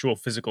the actual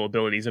physical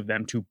abilities of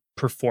them to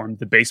perform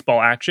the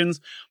baseball actions.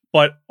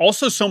 But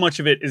also so much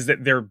of it is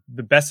that they're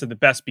the best of the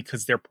best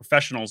because they're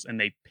professionals and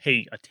they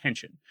pay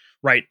attention,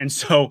 right? And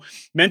so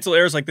mental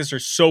errors like this are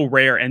so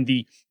rare, and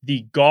the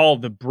gall,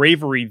 the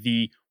bravery,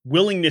 the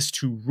willingness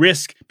to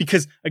risk,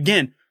 because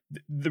again,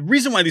 the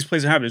reason why these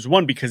plays are happening is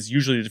one, because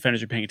usually the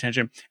defenders are paying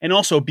attention, and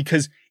also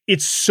because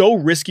it's so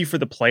risky for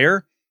the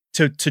player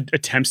to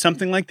attempt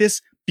something like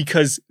this,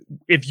 because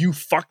if you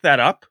fuck that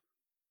up,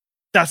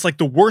 that's like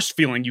the worst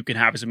feeling you can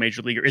have as a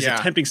major leaguer, is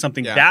attempting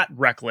something that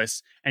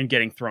reckless and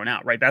getting thrown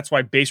out, right? That's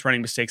why base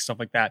running mistakes, stuff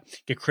like that,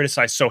 get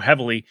criticized so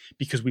heavily,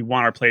 because we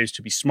want our players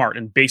to be smart.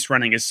 And base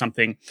running is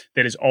something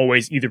that is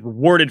always either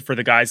rewarded for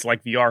the guys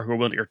like VR who are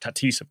willing, or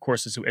Tatis, of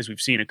course, as we've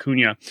seen,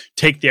 Acuna,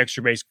 take the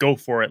extra base, go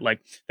for it.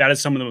 Like, that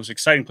is some of the most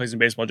exciting plays in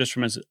baseball, just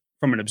from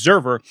an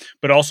observer,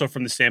 but also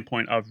from the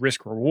standpoint of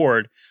risk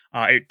reward.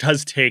 It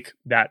does take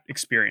that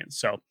experience.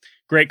 So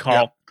great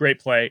call, great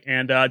play.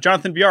 And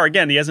Jonathan VR,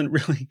 again,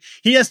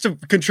 he has to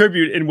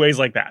contribute in ways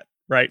like that,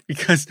 right?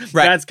 Because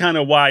that's kind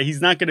of why he's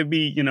not going to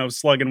be,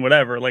 slugging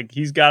whatever. Like,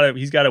 he's got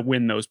to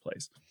win those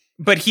plays.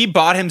 But he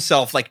bought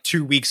himself like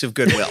 2 weeks of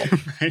goodwill.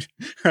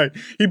 Right.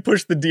 He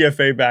pushed the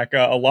DFA back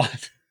a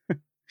lot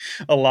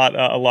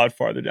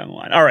farther down the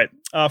line. All right.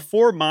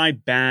 For my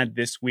bad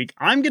this week,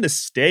 I'm going to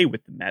stay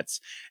with the Mets,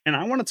 and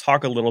I want to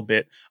talk a little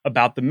bit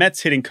about the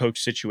Mets hitting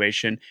coach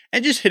situation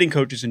and just hitting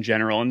coaches in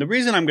general. And the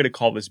reason I'm going to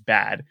call this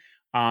bad,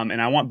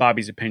 and I want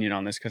Bobby's opinion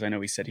on this because I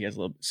know he said he has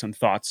some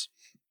thoughts.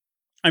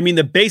 I mean,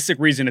 the basic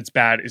reason it's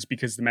bad is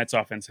because the Mets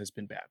offense has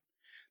been bad.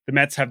 The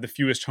Mets have the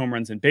fewest home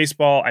runs in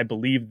baseball. I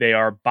believe they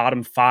are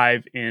bottom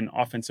 5 in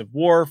offensive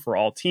WAR for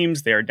all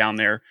teams. They are down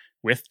there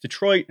with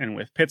Detroit and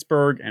with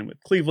Pittsburgh and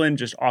with Cleveland,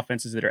 just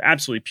offenses that are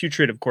absolutely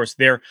putrid. Of course,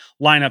 their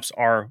lineups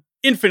are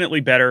infinitely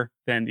better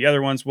than the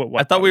other ones. What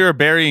I thought we were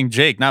burying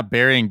Jake, not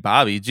burying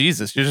Bobby.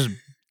 Jesus, you're just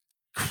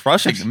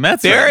crushing the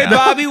Mets. Bury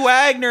Bobby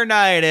Wagner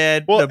night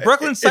at the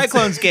Brooklyn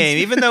Cyclones game,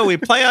 even though we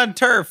play on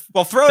turf.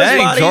 Well, throw his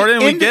body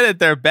Jordan, we get it.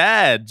 They're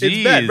bad. Jeez.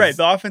 It's bad, right?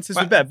 The offense has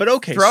been bad, but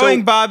okay.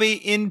 Throwing Bobby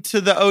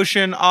into the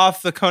ocean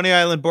off the Coney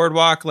Island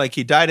boardwalk like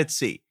he died at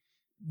sea.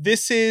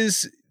 This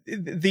is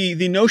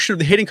the notion of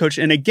the hitting coach.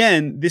 And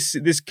again,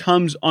 this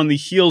comes on the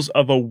heels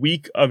of a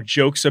week of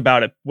jokes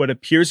about what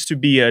appears to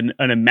be an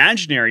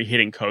imaginary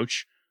hitting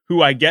coach,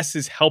 who I guess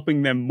is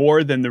helping them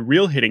more than the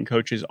real hitting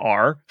coaches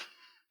are.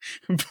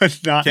 But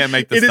not. Can't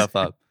make this stuff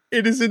up.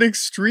 It is an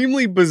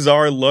extremely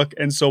bizarre look.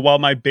 And so while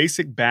my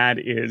basic bad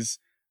is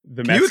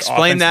the Mets, you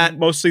explain offense, that?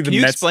 Mostly the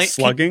Mets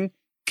slugging.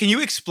 Can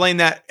you explain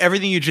that,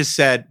 everything you just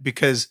said?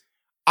 Because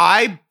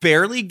I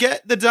barely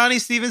get the Donnie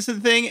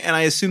Stevenson thing, and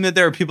I assume that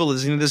there are people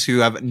listening to this who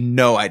have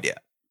no idea.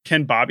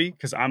 Can Bobby?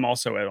 Because I'm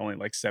also at only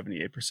like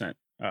 78%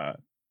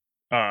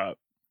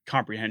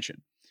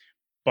 comprehension.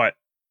 But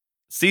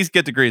C's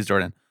get degrees,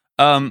 Jordan.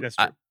 That's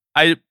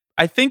true.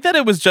 I think that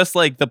it was just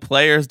like the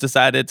players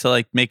decided to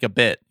like make a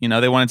bit.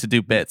 They wanted to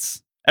do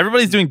bits.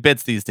 Everybody's doing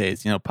bits these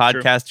days.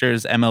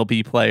 Podcasters, True.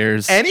 MLB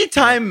players.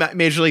 Anytime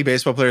Major League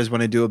Baseball players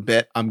want to do a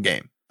bit, I'm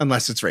game,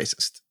 unless it's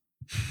racist,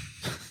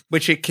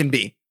 which it can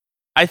be.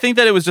 I think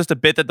that it was just a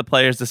bit that the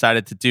players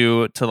decided to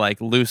do to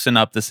like loosen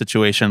up the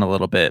situation a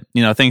little bit.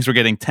 Things were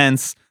getting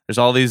tense. There's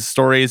all these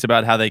stories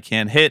about how they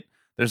can't hit.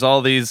 There's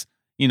all these,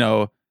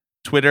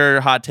 Twitter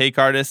hot take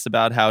artists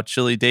about how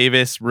Chili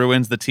Davis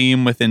ruins the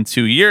team within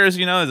 2 years.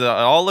 It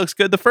all looks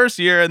good the first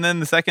year, and then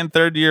the second,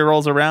 third year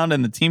rolls around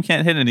and the team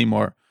can't hit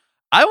anymore.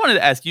 I wanted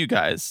to ask you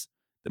guys,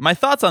 my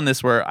thoughts on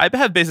this were, I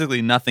have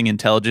basically nothing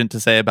intelligent to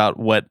say about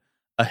what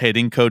a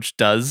hitting coach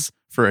does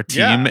for a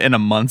team in a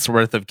month's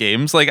worth of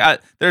games. Like,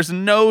 there's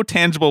no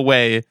tangible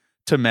way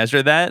to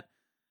measure that.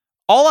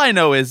 All I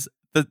know is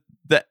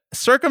the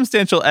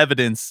circumstantial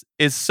evidence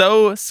is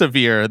so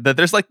severe that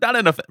there's like not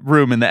enough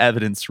room in the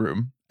evidence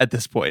room at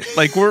this point.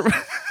 Like, we're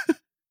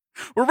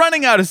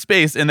running out of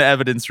space in the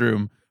evidence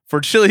room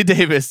for Chili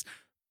Davis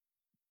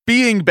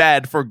being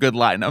bad for good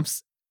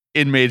lineups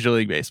in Major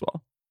League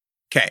Baseball.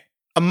 Okay.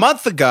 A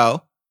month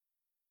ago,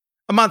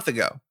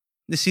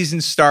 the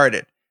season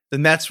started. The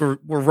Mets were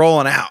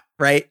rolling out,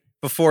 right?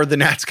 Before the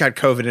Nats got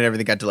COVID and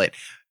everything got delayed.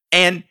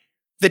 And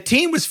the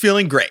team was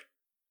feeling great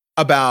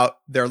about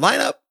their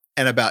lineup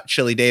and about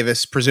Chili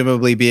Davis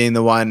presumably being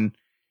the one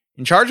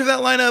in charge of that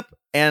lineup.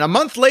 And a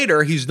month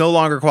later, he's no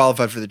longer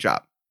qualified for the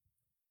job.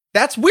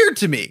 That's weird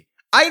to me.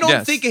 I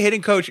don't think a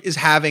hitting coach is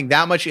having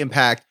that much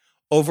impact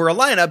over a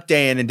lineup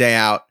day in and day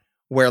out,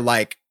 where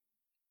like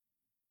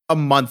a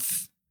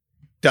month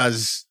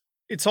does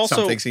it's also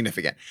something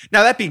significant.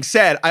 Now, that being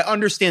said, I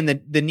understand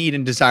the need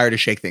and desire to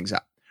shake things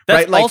up.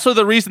 That's right? also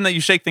the reason that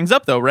you shake things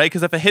up, though, right?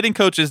 Because if a hitting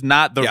coach is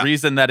not the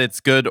reason that it's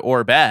good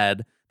or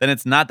bad, then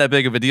it's not that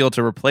big of a deal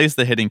to replace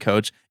the hitting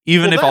coach,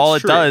 even if all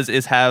it does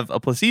is have a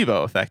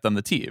placebo effect on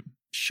the team.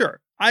 Sure.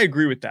 I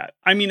agree with that.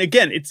 I mean,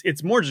 again,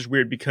 it's more just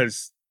weird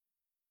because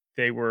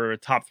they were a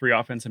top 3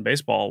 offense in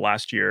baseball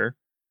last year.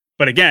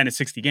 But again, it's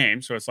 60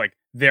 games. So it's like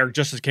they're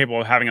just as capable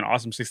of having an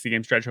awesome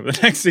 60-game stretch over the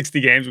next 60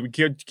 games. We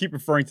keep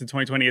referring to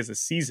 2020 as a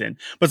season.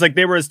 But it's like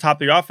they were as top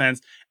 3 offense,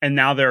 and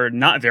now they're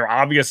not. They're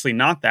obviously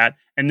not that.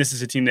 And this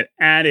is a team that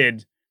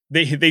added,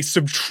 they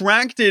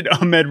subtracted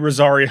Ahmed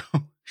Rosario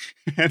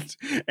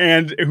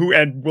and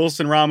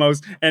Wilson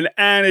Ramos and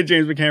added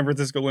James McCann,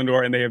 Francisco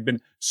Lindor, and they have been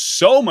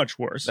so much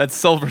worse. That's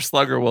Silver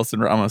Slugger Wilson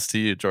Ramos to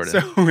you,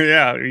 Jordan. So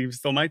yeah, he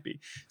still might be.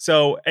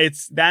 So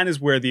that is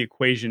where the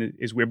equation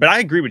is weird. But I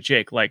agree with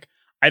Jake. Like,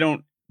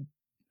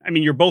 I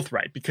mean, you're both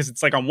right, because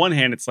it's like on one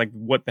hand, it's like,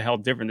 what the hell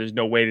different? There's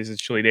no way this is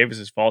Chili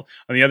Davis's fault.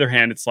 On the other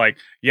hand, it's like,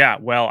 yeah,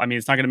 well, I mean,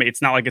 it's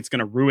not like it's going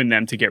to ruin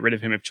them to get rid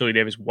of him if Chili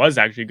Davis was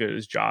actually good at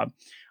his job.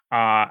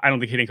 I don't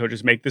think hitting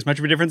coaches make this much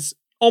of a difference,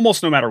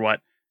 almost no matter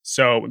what.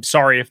 So I'm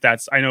sorry if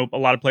I know a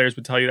lot of players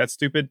would tell you that's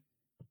stupid.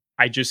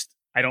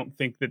 I don't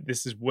think that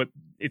this is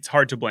it's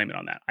hard to blame it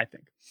on that, I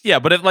think. Yeah,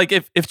 but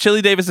if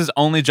Chili Davis's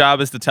only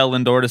job is to tell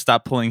Lindor to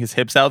stop pulling his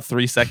hips out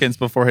 3 seconds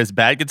before his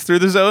bat gets through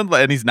the zone,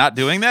 and he's not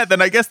doing that,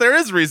 then I guess there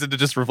is reason to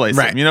just replace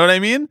him. You know what I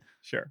mean?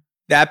 Sure.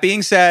 That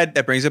being said,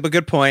 that brings up a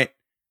good point.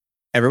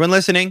 Everyone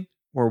listening,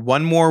 we're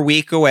one more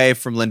week away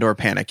from Lindor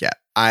panic yet.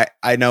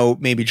 I know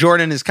maybe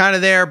Jordan is kind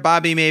of there,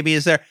 Bobby maybe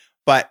is there,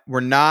 but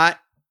we're not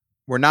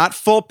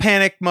full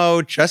panic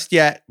mode just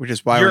yet, which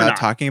is why we're not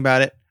talking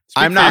about it.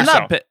 I'm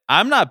not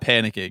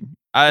panicking.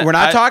 We're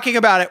not talking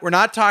about it.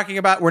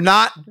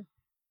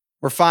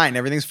 We're fine.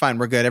 Everything's fine.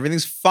 We're good.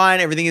 Everything's fine.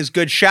 Everything is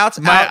good. Shouts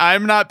out.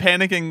 I'm not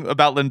panicking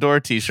about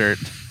Lindor t-shirt.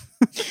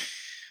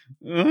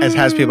 As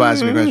has people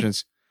asking me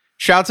questions.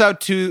 Shouts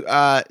out to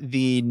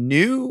the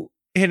new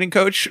hitting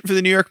coach for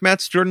the New York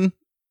Mets, Jordan.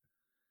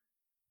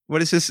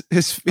 What is his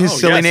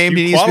silly name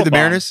he needs for the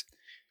Mariners?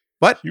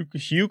 What?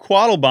 Hugh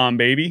Quattlebaum,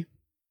 baby.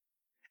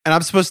 And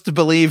I'm supposed to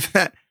believe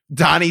that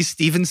Donnie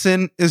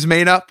Stevenson is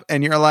made up,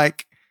 and you're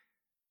like,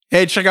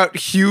 hey, check out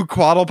Hugh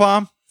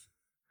Quattlebaum.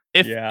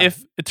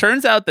 If it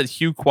turns out that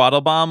Hugh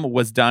Quattlebaum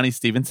was Donnie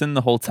Stevenson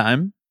the whole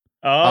time,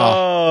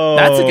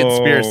 that's a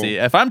conspiracy.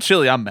 If I'm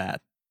Chili, I'm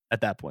mad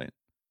at that point.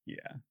 Yeah,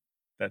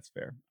 that's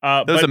fair.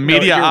 There was a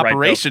media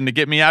operation to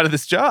get me out of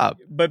this job.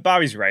 But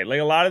Bobby's right. Like,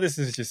 a lot of this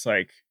is just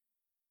like,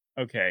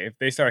 okay, if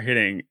they start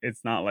hitting,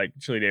 it's not like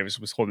Chili Davis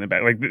was holding it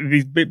back. Like,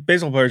 these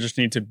baseball players just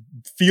need to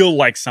feel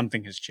like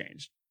something has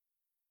changed.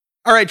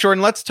 All right,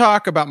 Jordan, let's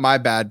talk about my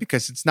bad,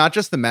 because it's not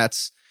just the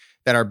Mets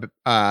that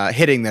are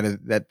hitting that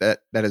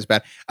is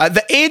bad.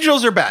 The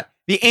Angels are bad.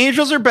 The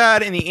Angels are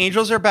bad, and the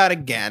Angels are bad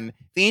again.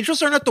 The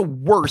Angels are not the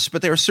worst,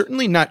 but they are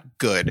certainly not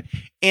good.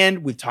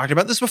 And we've talked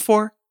about this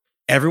before.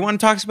 Everyone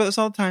talks about this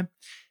all the time.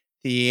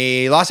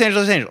 The Los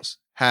Angeles Angels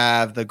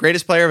have the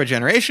greatest player of a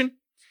generation.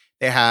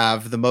 They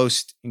have the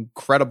most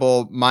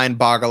incredible,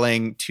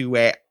 mind-boggling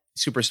two-way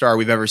superstar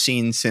we've ever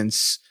seen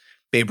since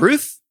Babe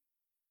Ruth.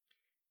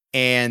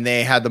 And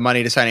they had the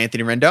money to sign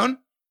Anthony Rendon.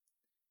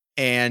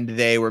 And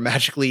they were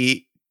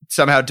magically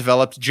somehow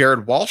developed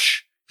Jared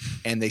Walsh.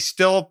 And they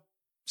still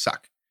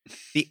suck.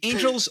 The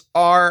Angels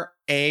are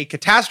a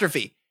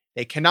catastrophe.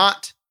 They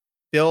cannot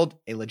build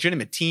a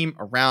legitimate team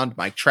around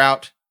Mike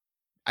Trout.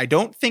 I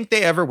don't think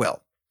they ever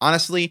will,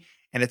 honestly.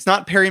 And it's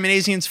not Perry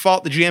Manazian's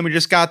fault, the GM who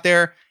just got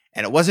there.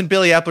 And it wasn't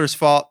Billy Epler's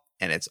fault.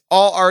 And it's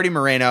all Artie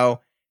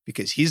Moreno,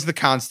 because he's the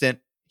constant.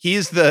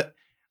 He's the,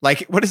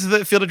 like, what is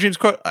the Field of Dreams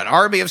quote? An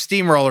army of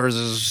steamrollers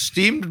is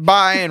steamed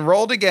by and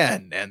rolled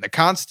again. And the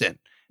constant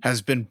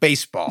has been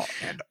baseball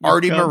and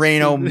Artie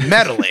Moreno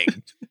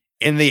meddling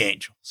in the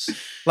Angels.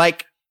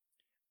 Like,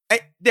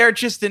 they're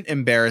just an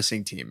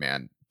embarrassing team,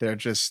 man. They're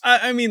just...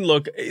 I mean,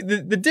 look,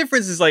 the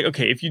difference is like,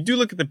 okay, if you do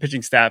look at the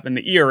pitching staff and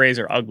the ERAs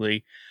are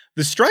ugly,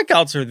 the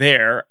strikeouts are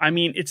there. I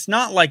mean, it's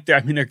not like they're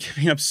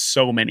giving up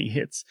so many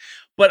hits.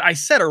 But I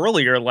said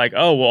earlier, like,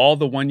 oh, well, all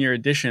the one-year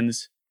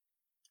additions,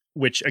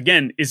 which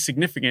again is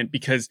significant,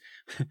 because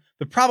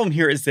the problem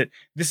here is that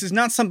this is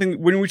not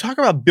something, when we talk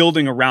about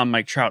building around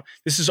Mike Trout,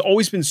 this has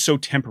always been so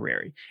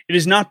temporary. It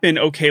has not been,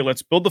 okay,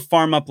 let's build the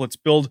farm up, let's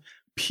build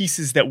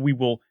pieces that we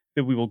will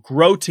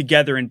grow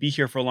together and be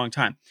here for a long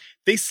time.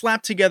 They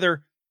slapped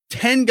together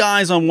 10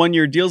 guys on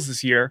one-year deals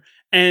this year,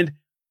 and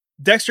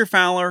Dexter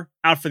Fowler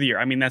out for the year.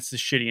 I mean, that's the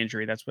shitty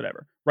injury. That's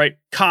whatever, right?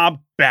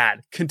 Cobb,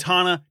 bad.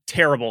 Quintana,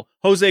 terrible.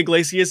 Jose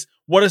Iglesias,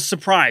 what a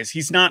surprise.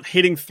 He's not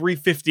hitting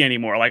 350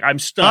 anymore. Like, I'm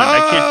stunned.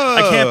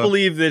 I can't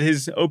believe that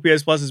his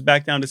OPS plus is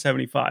back down to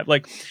 75.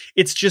 Like,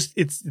 it's just,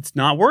 it's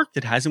not worked.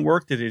 It hasn't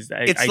worked. It is.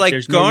 It's like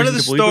going to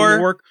the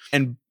store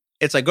and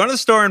it's like going to the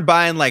store and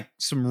buying like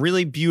some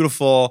really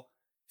beautiful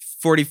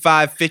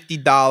 $45,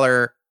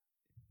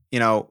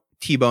 $50,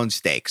 T-bone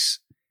steaks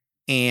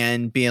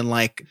and being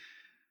like,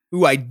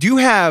 ooh, I do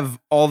have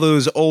all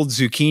those old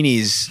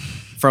zucchinis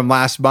from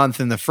last month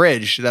in the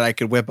fridge that I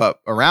could whip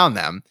up around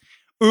them.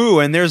 Ooh,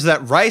 and there's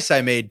that rice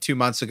I made 2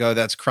 months ago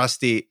that's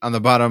crusty on the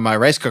bottom of my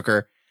rice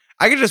cooker.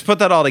 I could just put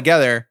that all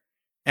together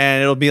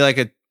and it'll be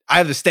like I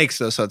have the steaks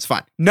though, so it's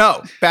fine.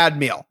 No, bad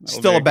meal.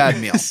 Still a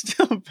bad meal.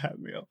 Still a bad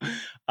meal.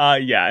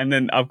 Yeah, and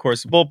then of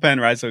course bullpen,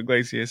 right? So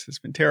Iglesias has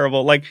been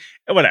terrible. Like,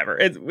 whatever.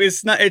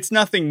 It's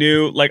nothing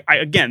new. Like,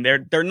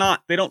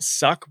 they don't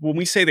suck. When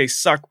we say they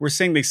suck, we're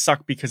saying they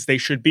suck because they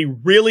should be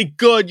really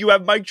good. You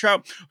have Mike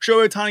Trout,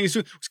 Shohei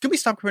Ohtani. Can we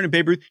stop comparing to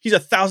Babe Ruth? He's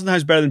 1,000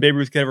 times better than Babe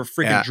Ruth could ever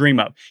freaking dream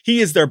of. He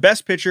is their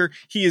best pitcher.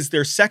 He is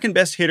their second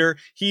best hitter.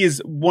 He is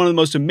one of the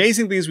most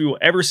amazing things we will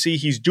ever see.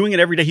 He's doing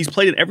it every day. He's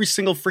played in every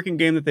single freaking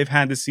game that they've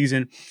had this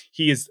season.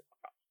 He is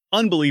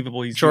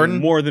unbelievable. He's doing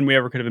more than we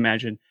ever could have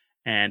imagined.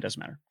 And doesn't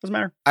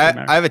matter.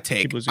 I have a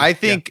take. I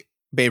think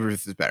Babe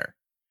Ruth is better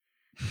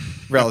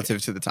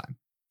relative to the time.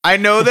 I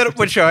know that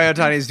what Shohei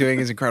Ohtani is doing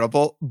is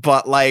incredible,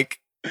 but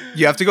like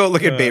You have to go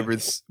look at Babe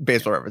Ruth's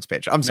baseball reference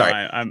page. I'm sorry.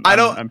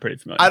 I'm pretty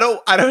familiar.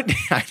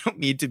 I don't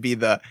need to be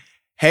the,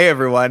 hey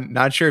everyone,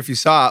 not sure if you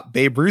saw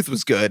Babe Ruth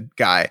was good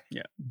guy.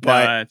 Yeah.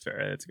 But that's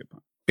fair. That's a good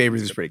point. Babe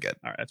Ruth is pretty good.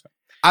 All right, that's fine.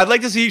 I'd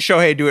like to see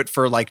Shohei do it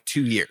for like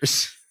 2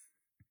 years.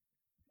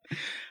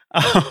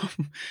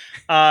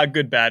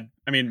 Good, bad.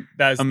 I mean,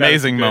 that's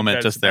amazing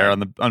moment just there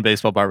on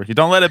Baseball Barbecue.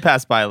 Don't let it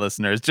pass by,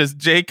 listeners. Just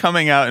Jay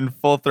coming out in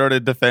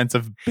full-throated defense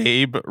of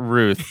Babe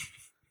Ruth.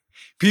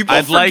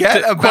 People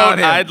forget about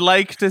him. I'd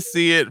like to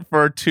see it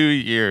for 2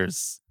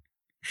 years.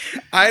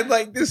 I'd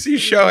like to see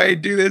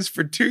Shohei do this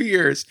for 2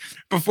 years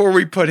before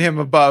we put him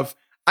above,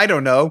 I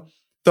don't know,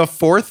 the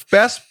third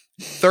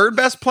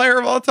best player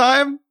of all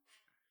time.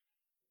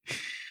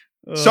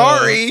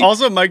 Sorry.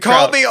 Also, Mike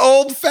Call Trout. me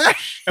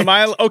old-fashioned. Am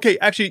I okay?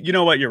 Actually, you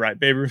know what? You're right.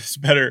 Babe Ruth is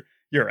better.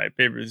 You're right.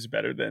 Babe Ruth is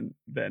better than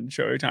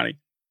Shohei Ohtani.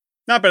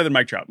 Not better than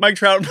Mike Trout. Mike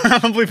Trout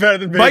probably better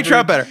than Babe Mike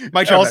Trout Ruth. better.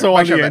 Mike Trout also better. on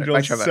Mike the Trout Angels.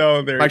 Mike Trout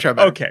So there. Mike Trout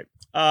better. Okay.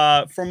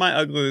 For my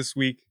Uggla this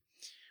week,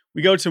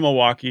 we go to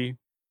Milwaukee.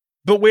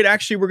 But wait,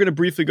 actually, we're going to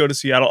briefly go to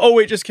Seattle. Oh,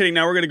 wait, just kidding.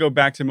 Now we're going to go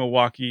back to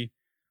Milwaukee.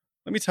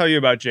 Let me tell you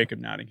about Jacob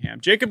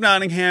Nottingham. Jacob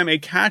Nottingham, a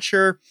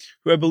catcher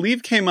who I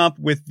believe came up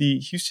with the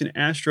Houston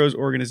Astros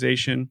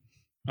organization,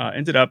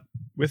 ended up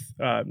with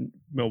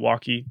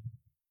Milwaukee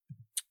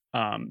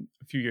a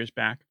few years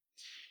back.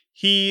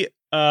 He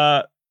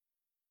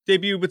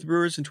debuted with the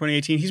Brewers in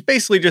 2018. He's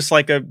basically just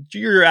like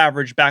your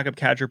average backup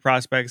catcher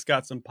prospect. He's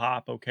got some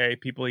pop, okay?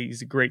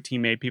 He's a great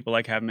teammate. People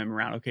like having him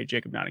around. Okay,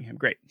 Jacob Nottingham,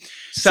 great.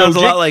 Sounds a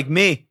lot like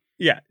me.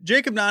 Yeah,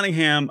 Jacob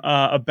Nottingham,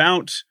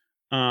 about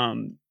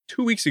 2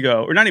 weeks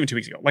ago, or not even 2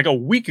 weeks ago, like a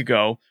week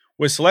ago,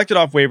 was selected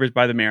off waivers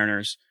by the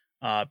Mariners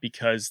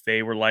because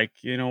they were like,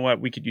 you know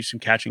what, we could use some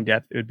catching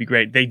depth. It would be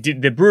great.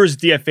 The Brewers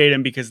DFA'd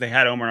him because they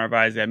had Omar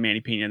Narvaez, they had Manny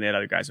Pena, and they had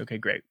other guys. Okay,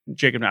 great.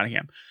 Jacob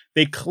Nottingham.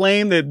 They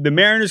claim that the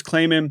Mariners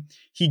claim him.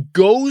 He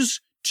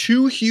goes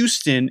to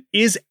Houston,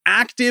 is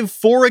active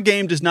for a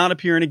game, does not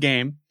appear in a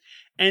game.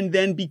 And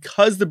then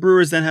because the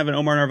Brewers then have an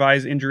Omar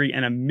Narvaez injury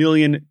and a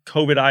million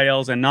COVID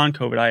ILs and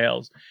non-COVID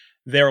ILs,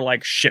 they're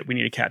like, shit, we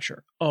need a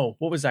catcher. Oh,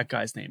 what was that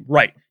guy's name?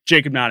 Right.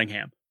 Jacob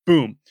Nottingham.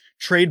 Boom.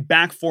 Trade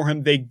back for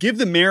him. They give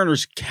the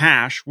Mariners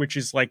cash, which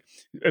is like,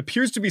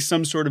 appears to be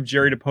some sort of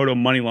Jerry DiPoto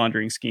money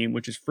laundering scheme,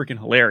 which is freaking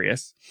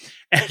hilarious.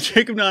 And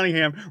Jacob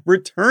Nottingham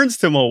returns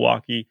to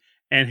Milwaukee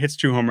and hits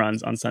 2 home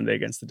runs on Sunday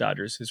against the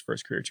Dodgers, his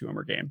first career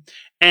 2-homer game.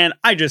 And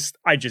I just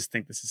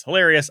think this is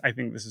hilarious. I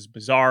think this is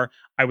bizarre.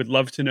 I would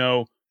love to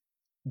know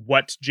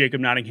what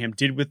Jacob Nottingham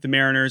did with the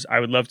Mariners. I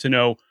would love to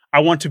know.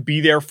 I want to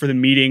be there for the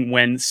meeting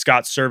when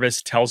Scott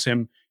Service tells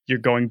him you're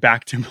going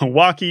back to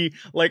Milwaukee.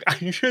 Like, I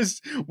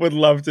just would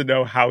love to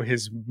know how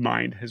his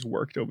mind has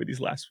worked over these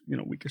last,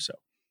 week or so.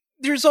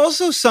 There's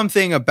also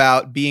something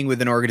about being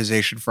with an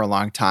organization for a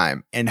long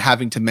time and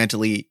having to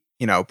mentally,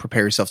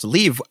 prepare yourself to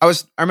leave. I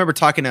remember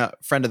talking to a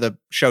friend of the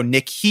show,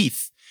 Nick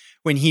Heath,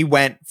 when he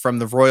went from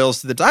the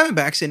Royals to the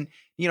Diamondbacks. And,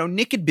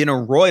 Nick had been a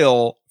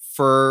Royal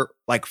for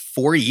like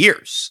 4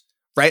 years,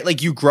 right?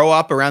 Like, you grow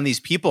up around these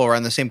people,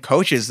 around the same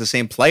coaches, the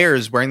same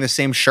players, wearing the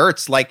same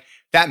shirts. Like,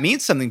 that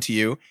means something to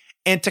you.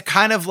 And to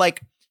kind of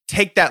like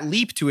take that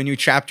leap to a new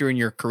chapter in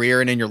your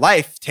career and in your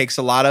life takes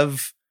a lot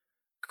of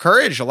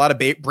courage, a lot of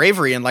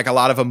bravery, and like a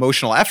lot of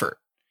emotional effort.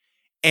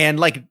 And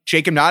like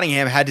Jacob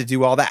Nottingham had to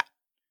do all that,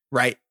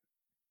 right?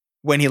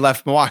 When he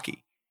left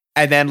Milwaukee.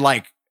 And then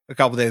like a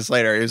couple days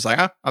later, he was like,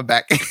 I'm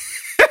back. And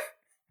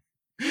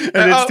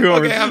it's 2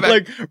 hours. Okay, I'm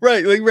back.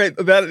 Right.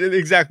 That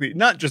exactly.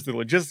 Not just the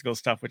logistical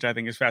stuff, which I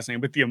think is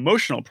fascinating, but the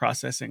emotional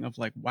processing of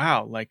like,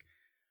 wow, like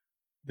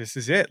this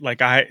is it.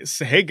 Like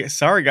hey,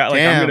 sorry guys,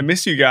 like I'm gonna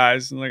miss you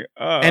guys. And like,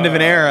 end of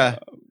an era.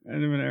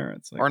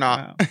 It's like, or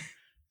not. Wow.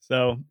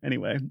 So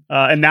anyway,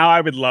 and now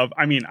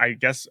I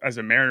guess as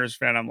a Mariners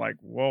fan, I'm like,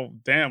 well,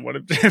 damn, what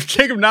if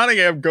Jacob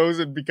Nottingham goes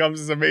and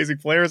becomes this amazing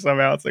player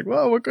somehow? It's like,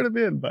 well, what could have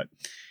been? But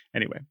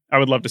anyway, I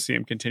would love to see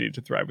him continue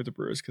to thrive with the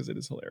Brewers because it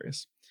is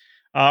hilarious.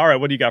 All right,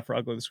 what do you got for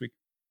Uggla this week?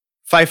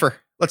 Pfeiffer.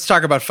 Let's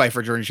talk about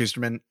Pfeiffer, Jordan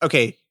Shusterman.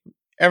 Okay,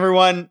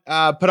 everyone,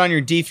 put on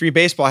your D3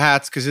 baseball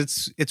hats because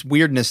it's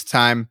weirdness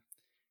time.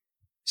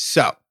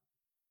 So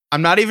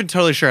I'm not even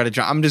totally sure how to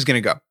jump. I'm just gonna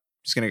go.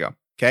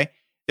 Okay.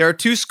 There are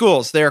 2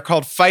 schools. They are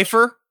called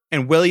Pfeiffer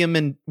and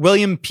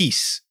William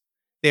Peace.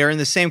 They are in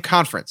the same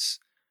conference.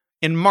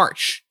 In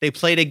March, they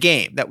played a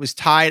game that was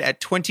tied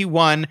at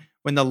 21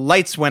 when the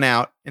lights went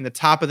out in the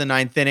top of the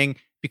 9th inning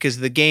because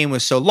the game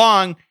was so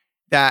long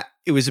that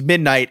it was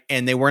midnight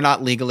and they were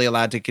not legally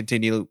allowed to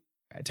continue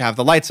to have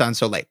the lights on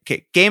so late.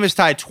 Okay, game is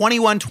tied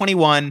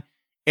 21-21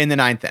 in the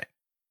 9th inning.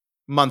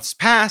 Months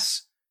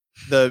pass,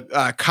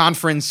 the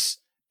conference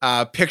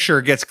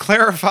picture gets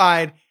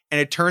clarified, and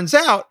it turns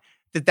out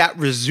that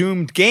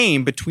resumed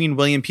game between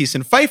William Peace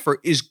and Pfeiffer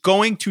is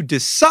going to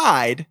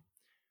decide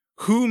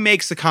who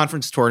makes the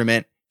conference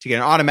tournament to get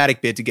an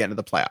automatic bid to get into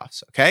the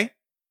playoffs, okay?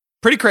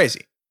 Pretty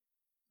crazy.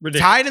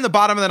 Ridiculous. Tied in the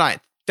bottom of the 9th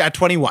at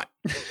 21.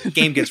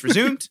 Game gets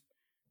resumed.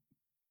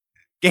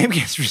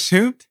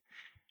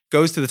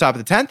 Goes to the top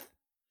of the 10th.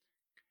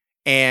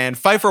 And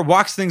Pfeiffer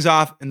walks things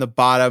off in the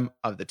bottom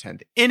of the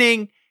 10th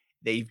inning.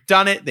 They've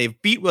done it. They've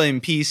beat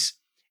William Peace,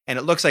 and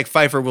it looks like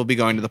Pfeiffer will be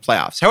going to the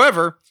playoffs.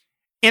 However,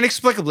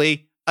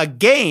 inexplicably, a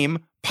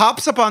game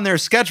pops up on their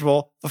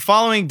schedule the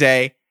following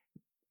day,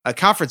 a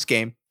conference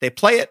game. They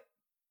play it.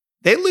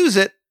 They lose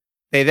it.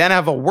 They then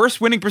have a worse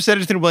winning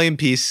percentage than William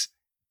Peace,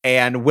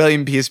 and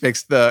William Peace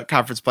makes the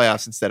conference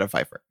playoffs instead of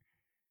Pfeiffer.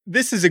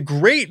 This is a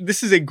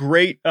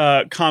great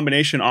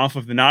combination off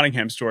of the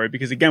Nottingham story,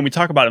 because again, we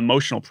talk about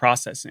emotional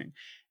processing.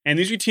 And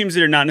these are teams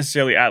that are not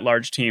necessarily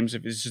at-large teams.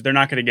 If it's just, they're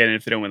not going to get in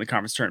if they don't win the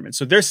conference tournament.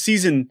 So their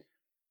season,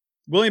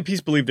 William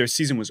Peace believed their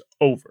season was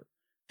over.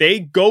 They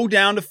go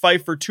down to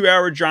Pfeiffer,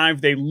 2-hour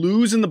drive. They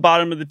lose in the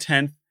bottom of the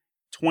 10th,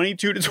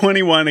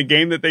 22-21, a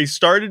game that they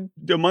started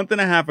a month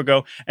and a half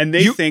ago. And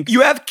they think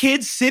you have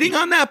kids sitting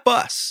on that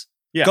bus,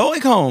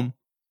 going home.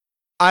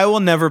 I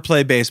will never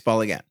play baseball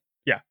again.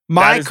 Yeah,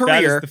 my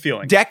career, the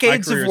feeling.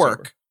 Decades of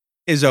work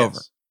is over.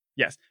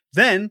 Yes.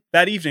 Then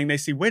that evening they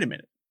see, wait a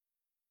minute,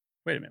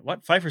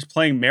 what? Pfeiffer's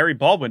playing Mary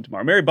Baldwin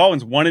tomorrow. Mary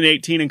Baldwin's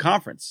 1-18 in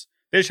conference.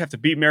 They just have to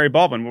beat Mary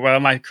Baldwin. Well,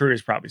 my career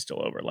is probably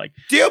still over. Like,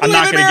 do you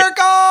believe in miracles?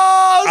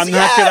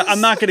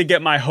 I'm not gonna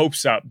get my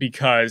hopes up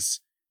because,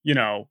 it's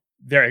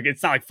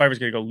not like Pfeiffer's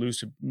gonna go lose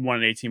to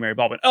 1-18 Mary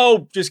Baldwin.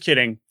 Oh, just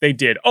kidding. They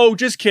did. Oh,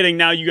 just kidding.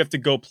 Now you have to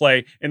go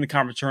play in the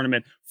conference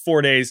tournament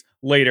 4 days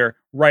later,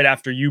 right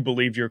after you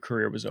believed your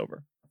career was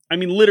over. I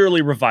mean,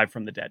 literally revived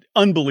from the dead.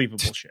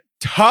 Unbelievable shit.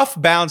 Tough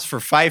bounce for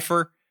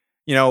Pfeiffer.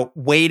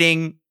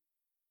 Waiting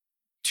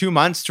 2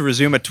 months to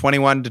resume a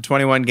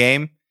 21-21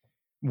 game,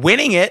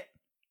 winning it,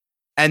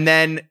 and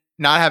then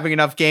not having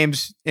enough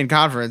games in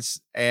conference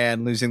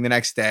and losing the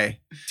next day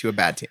to a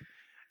bad team.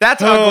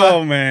 That's Uggla.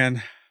 Oh,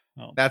 man.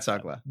 That's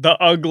Uggla. The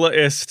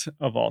ugliest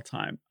of all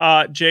time.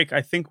 Jake,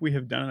 I think we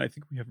have done it. I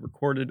think we have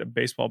recorded a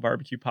baseball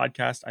barbecue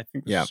podcast. I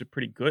think this is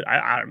pretty good.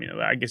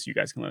 I guess you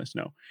guys can let us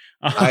know.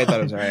 I thought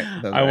it was all right.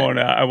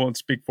 I won't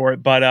speak for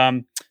it, but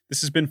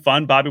this has been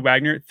fun. Bobby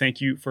Wagner,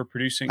 thank you for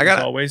producing as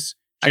always.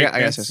 Jake, I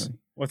gotta say something.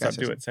 What's up?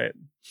 Do it. Say it.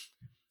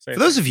 For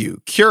those of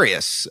you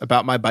curious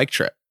about my bike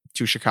trip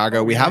to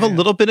Chicago, we have a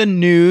little bit of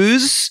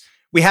news.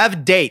 We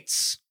have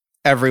dates,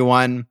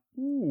 everyone.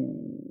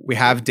 Ooh. We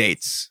have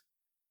dates.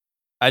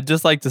 I'd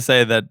just like to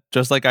say that,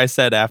 just like I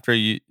said after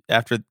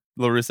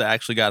LaRussa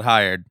actually got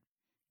hired,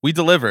 we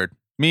delivered.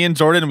 Me and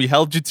Jordan, we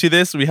held you to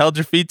this. We held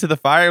your feet to the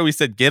fire. We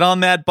said, get on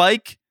that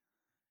bike.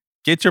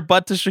 Get your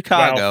butt to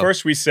Chicago. Well,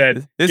 first we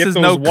said, this is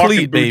no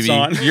cleat, baby.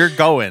 You're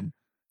going.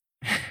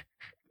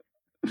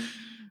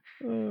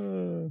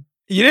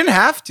 You didn't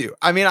have to.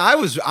 I mean,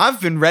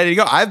 I've been ready to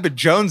go. I've been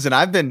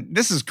jonesing.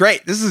 This is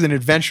great. This is an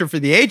adventure for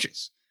the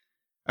ages.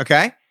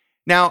 Okay.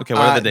 Now, what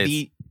are the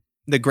dates?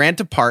 The Grand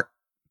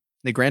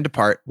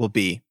Depart will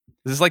be.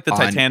 This is like the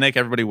Titanic.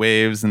 Everybody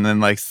waves, and then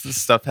like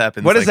stuff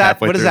happens. What does that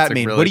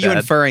mean? Really what are you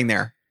inferring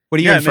there?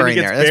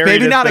 That's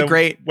maybe not a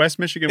great West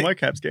Michigan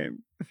Whitecaps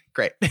game.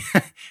 Great.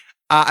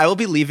 I will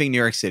be leaving New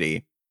York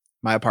City,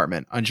 my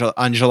apartment, on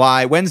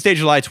Wednesday,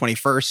 July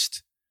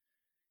 21st,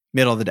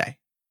 middle of the day.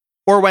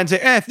 Or Wednesday,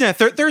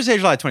 Thursday,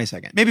 July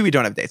 22nd. Maybe we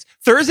don't have dates.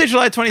 Thursday,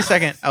 July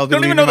 22nd, I'll be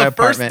leaving my apartment. Don't even know the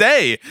first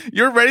day.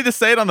 You're ready to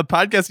say it on the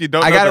podcast. You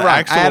don't know I got it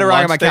wrong. I had it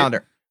wrong on my date.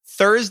 calendar.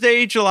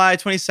 Thursday, July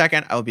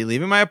 22nd, I will be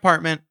leaving my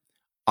apartment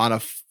on a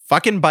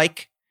fucking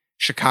bike,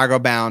 Chicago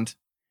bound.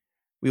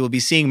 We will be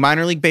seeing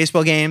minor league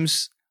baseball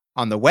games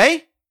on the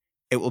way.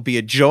 It will be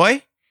a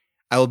joy.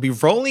 I will be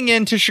rolling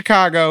into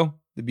Chicago,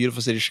 the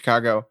beautiful city of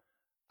Chicago,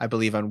 I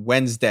believe on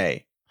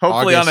Wednesday.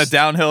 Hopefully on a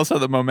downhill so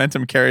the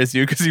momentum carries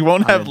you, because you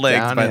won't have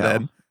legs by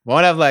then.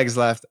 Won't have legs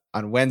left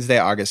on Wednesday,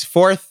 August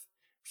 4th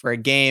for a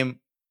game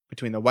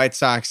between the White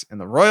Sox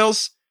and the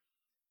Royals.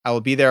 I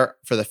will be there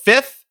for the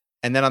 5th.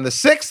 And then on the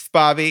 6th,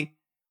 Bobby,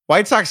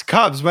 White Sox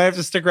Cubs might have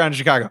to stick around in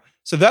Chicago.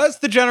 So that's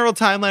the general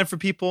timeline for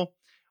people.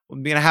 We're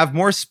going to have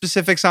more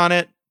specifics on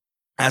it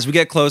as we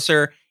get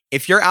closer.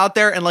 If you're out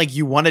there and like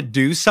you want to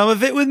do some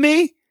of it with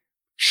me,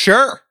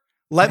 sure,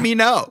 let me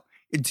know.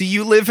 Do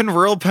you live in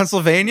rural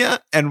Pennsylvania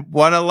and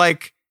want to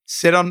like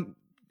sit on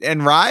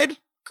and ride?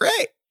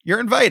 Great. You're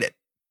invited.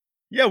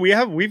 Yeah,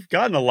 we've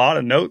gotten a lot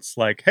of notes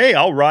like, hey,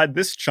 I'll ride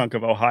this chunk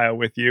of Ohio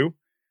with you.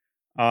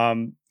 I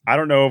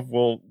don't know if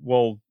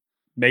we'll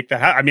make that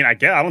happen. I mean, I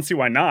don't see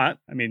why not.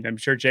 I mean, I'm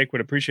sure Jake would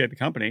appreciate the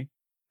company.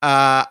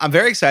 I'm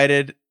very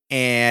excited,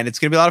 and it's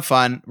going to be a lot of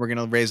fun. We're going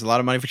to raise a lot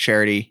of money for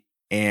charity,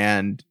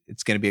 and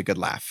it's going to be a good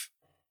laugh.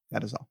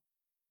 That is all.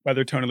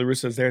 Whether Tony La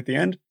Russa is there at the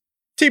end,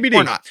 TBD.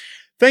 Or not.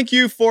 Thank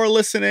you for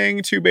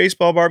listening to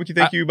Baseball Barbecue.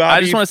 Thank you, Bobby.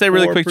 I just want to say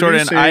really quick,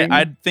 producing. Jordan,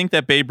 I think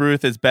that Babe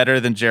Ruth is better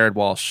than Jared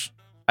Walsh.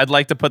 I'd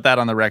like to put that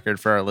on the record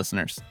for our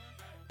listeners.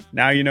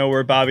 Now you know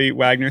where Bobby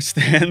Wagner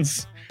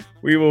stands.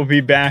 We will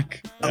be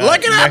back.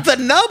 Looking at the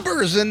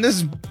numbers, and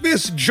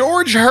this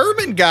George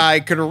Herman guy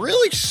could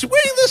really swing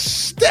the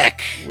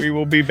stick. We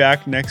will be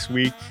back next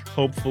week.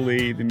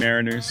 Hopefully, the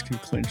Mariners can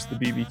clinch the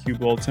BBQ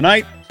Bowl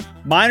tonight.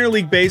 Minor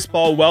League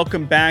Baseball,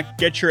 welcome back.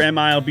 Get your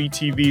MILB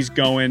TVs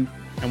going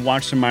and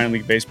watch some minor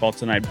league baseball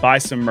tonight. Buy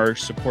some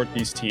merch, support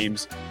these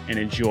teams, and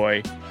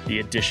enjoy the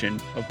addition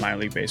of minor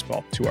league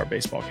baseball to our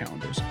baseball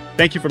calendars.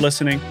 Thank you for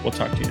listening. We'll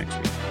talk to you next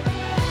week.